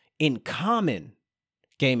uncomfortable in common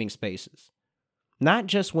gaming spaces. Not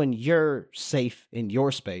just when you're safe in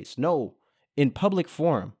your space. No, in public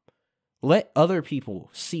forum. Let other people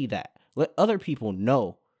see that. Let other people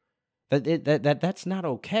know that that's not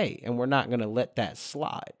okay, and we're not going to let that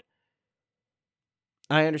slide.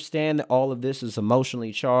 I understand that all of this is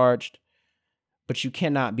emotionally charged, but you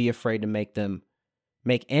cannot be afraid to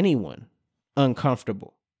make anyone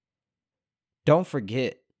uncomfortable. Don't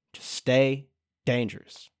forget to stay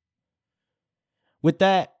dangerous. With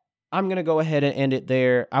that, I'm going to go ahead and end it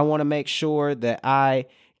there. I want to make sure that I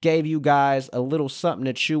gave you guys a little something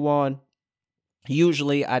to chew on.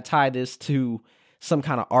 Usually I tie this to some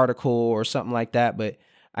kind of article or something like that, but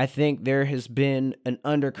I think there has been an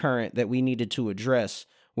undercurrent that we needed to address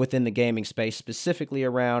within the gaming space, specifically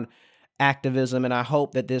around activism, and I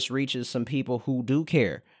hope that this reaches some people who do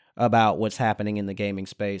care about what's happening in the gaming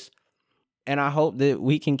space. And I hope that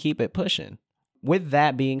we can keep it pushing. With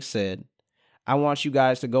that being said, I want you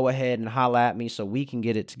guys to go ahead and holla at me so we can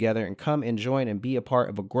get it together and come and join and be a part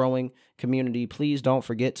of a growing community. Please don't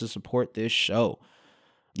forget to support this show.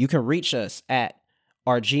 You can reach us at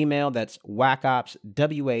our Gmail, that's whackopz,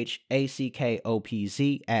 WHACKOPZ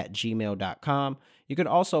at gmail.com. You can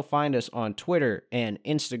also find us on Twitter and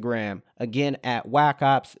Instagram, again at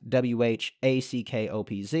whackopz,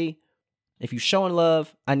 WHACKOPZ. If you're showing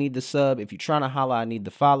love, I need the sub. If you're trying to holla, I need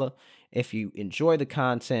the follow. If you enjoy the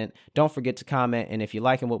content, don't forget to comment. And if you're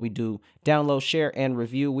liking what we do, download, share, and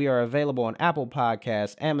review. We are available on Apple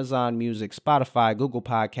Podcasts, Amazon Music, Spotify, Google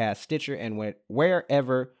Podcasts, Stitcher, and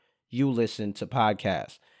wherever you listen to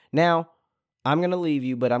podcasts. Now, I'm going to leave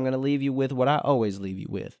you, but I'm going to leave you with what I always leave you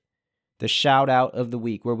with. The shout out of the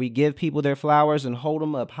week, where we give people their flowers and hold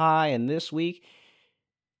them up high. And this week,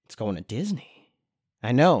 it's going to Disney.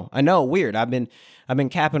 I know, weird. I've been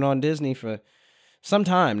capping on Disney for some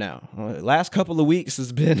time now. Last couple of weeks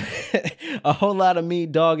has been a whole lot of me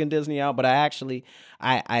dogging Disney out, but I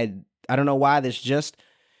don't know why this just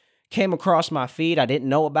came across my feed. I didn't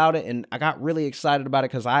know about it, and I got really excited about it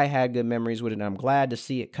because I had good memories with it, and I'm glad to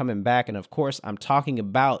see it coming back. And of course, I'm talking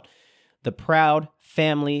about The Proud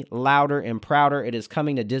Family, Louder and Prouder. It is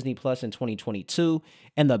coming to Disney Plus in 2022,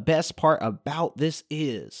 and the best part about this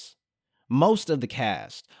is most of the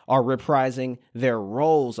cast are reprising their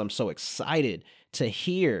roles. I'm so excited to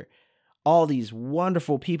hear all these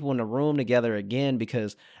wonderful people in the room together again,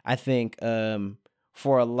 because I think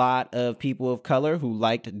for a lot of people of color who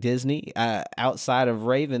liked Disney outside of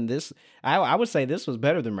Raven, I would say this was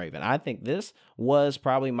better than Raven. I think this was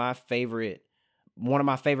probably one of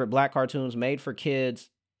my favorite Black cartoons made for kids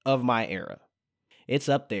of my era. It's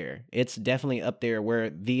up there. It's definitely up there where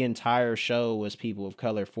the entire show was people of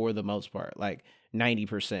color for the most part, like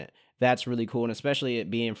 90%. That's really cool. And especially it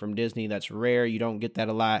being from Disney, that's rare. You don't get that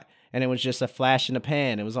a lot. And it was just a flash in the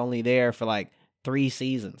pan. It was only there for like 3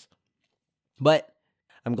 seasons. But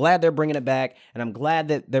I'm glad they're bringing it back. And I'm glad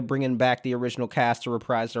that they're bringing back the original cast to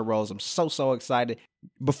reprise their roles. I'm so excited.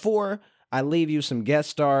 Before I leave you, some guest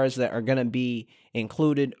stars that are going to be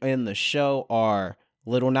included in the show are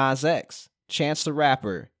Lil Nas X, Chance the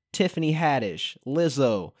Rapper, Tiffany Haddish,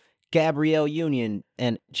 Lizzo, Gabrielle Union,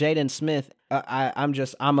 and Jaden Smith.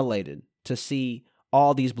 I'm elated to see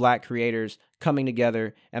all these Black creators coming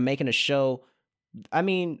together and making a show. I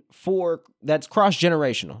mean, that's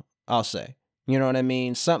cross-generational, I'll say. You know what I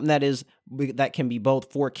mean? Something that can be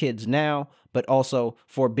both for kids now, but also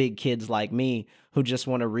for big kids like me who just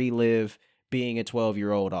want to relive being a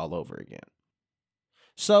 12-year-old all over again.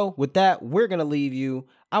 So with that, we're going to leave you.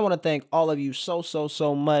 I want to thank all of you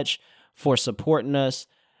so much for supporting us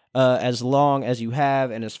as long as you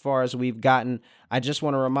have and as far as we've gotten. I just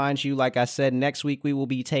want to remind you, like I said, next week we will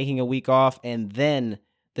be taking a week off, and then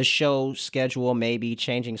the show schedule may be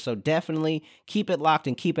changing. So definitely keep it locked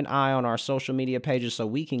and keep an eye on our social media pages so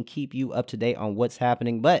we can keep you up to date on what's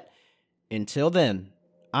happening. But until then,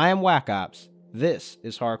 I am WhackOps. This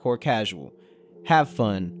is Hardcore Casual. Have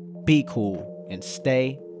fun, be cool, and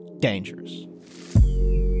stay dangerous.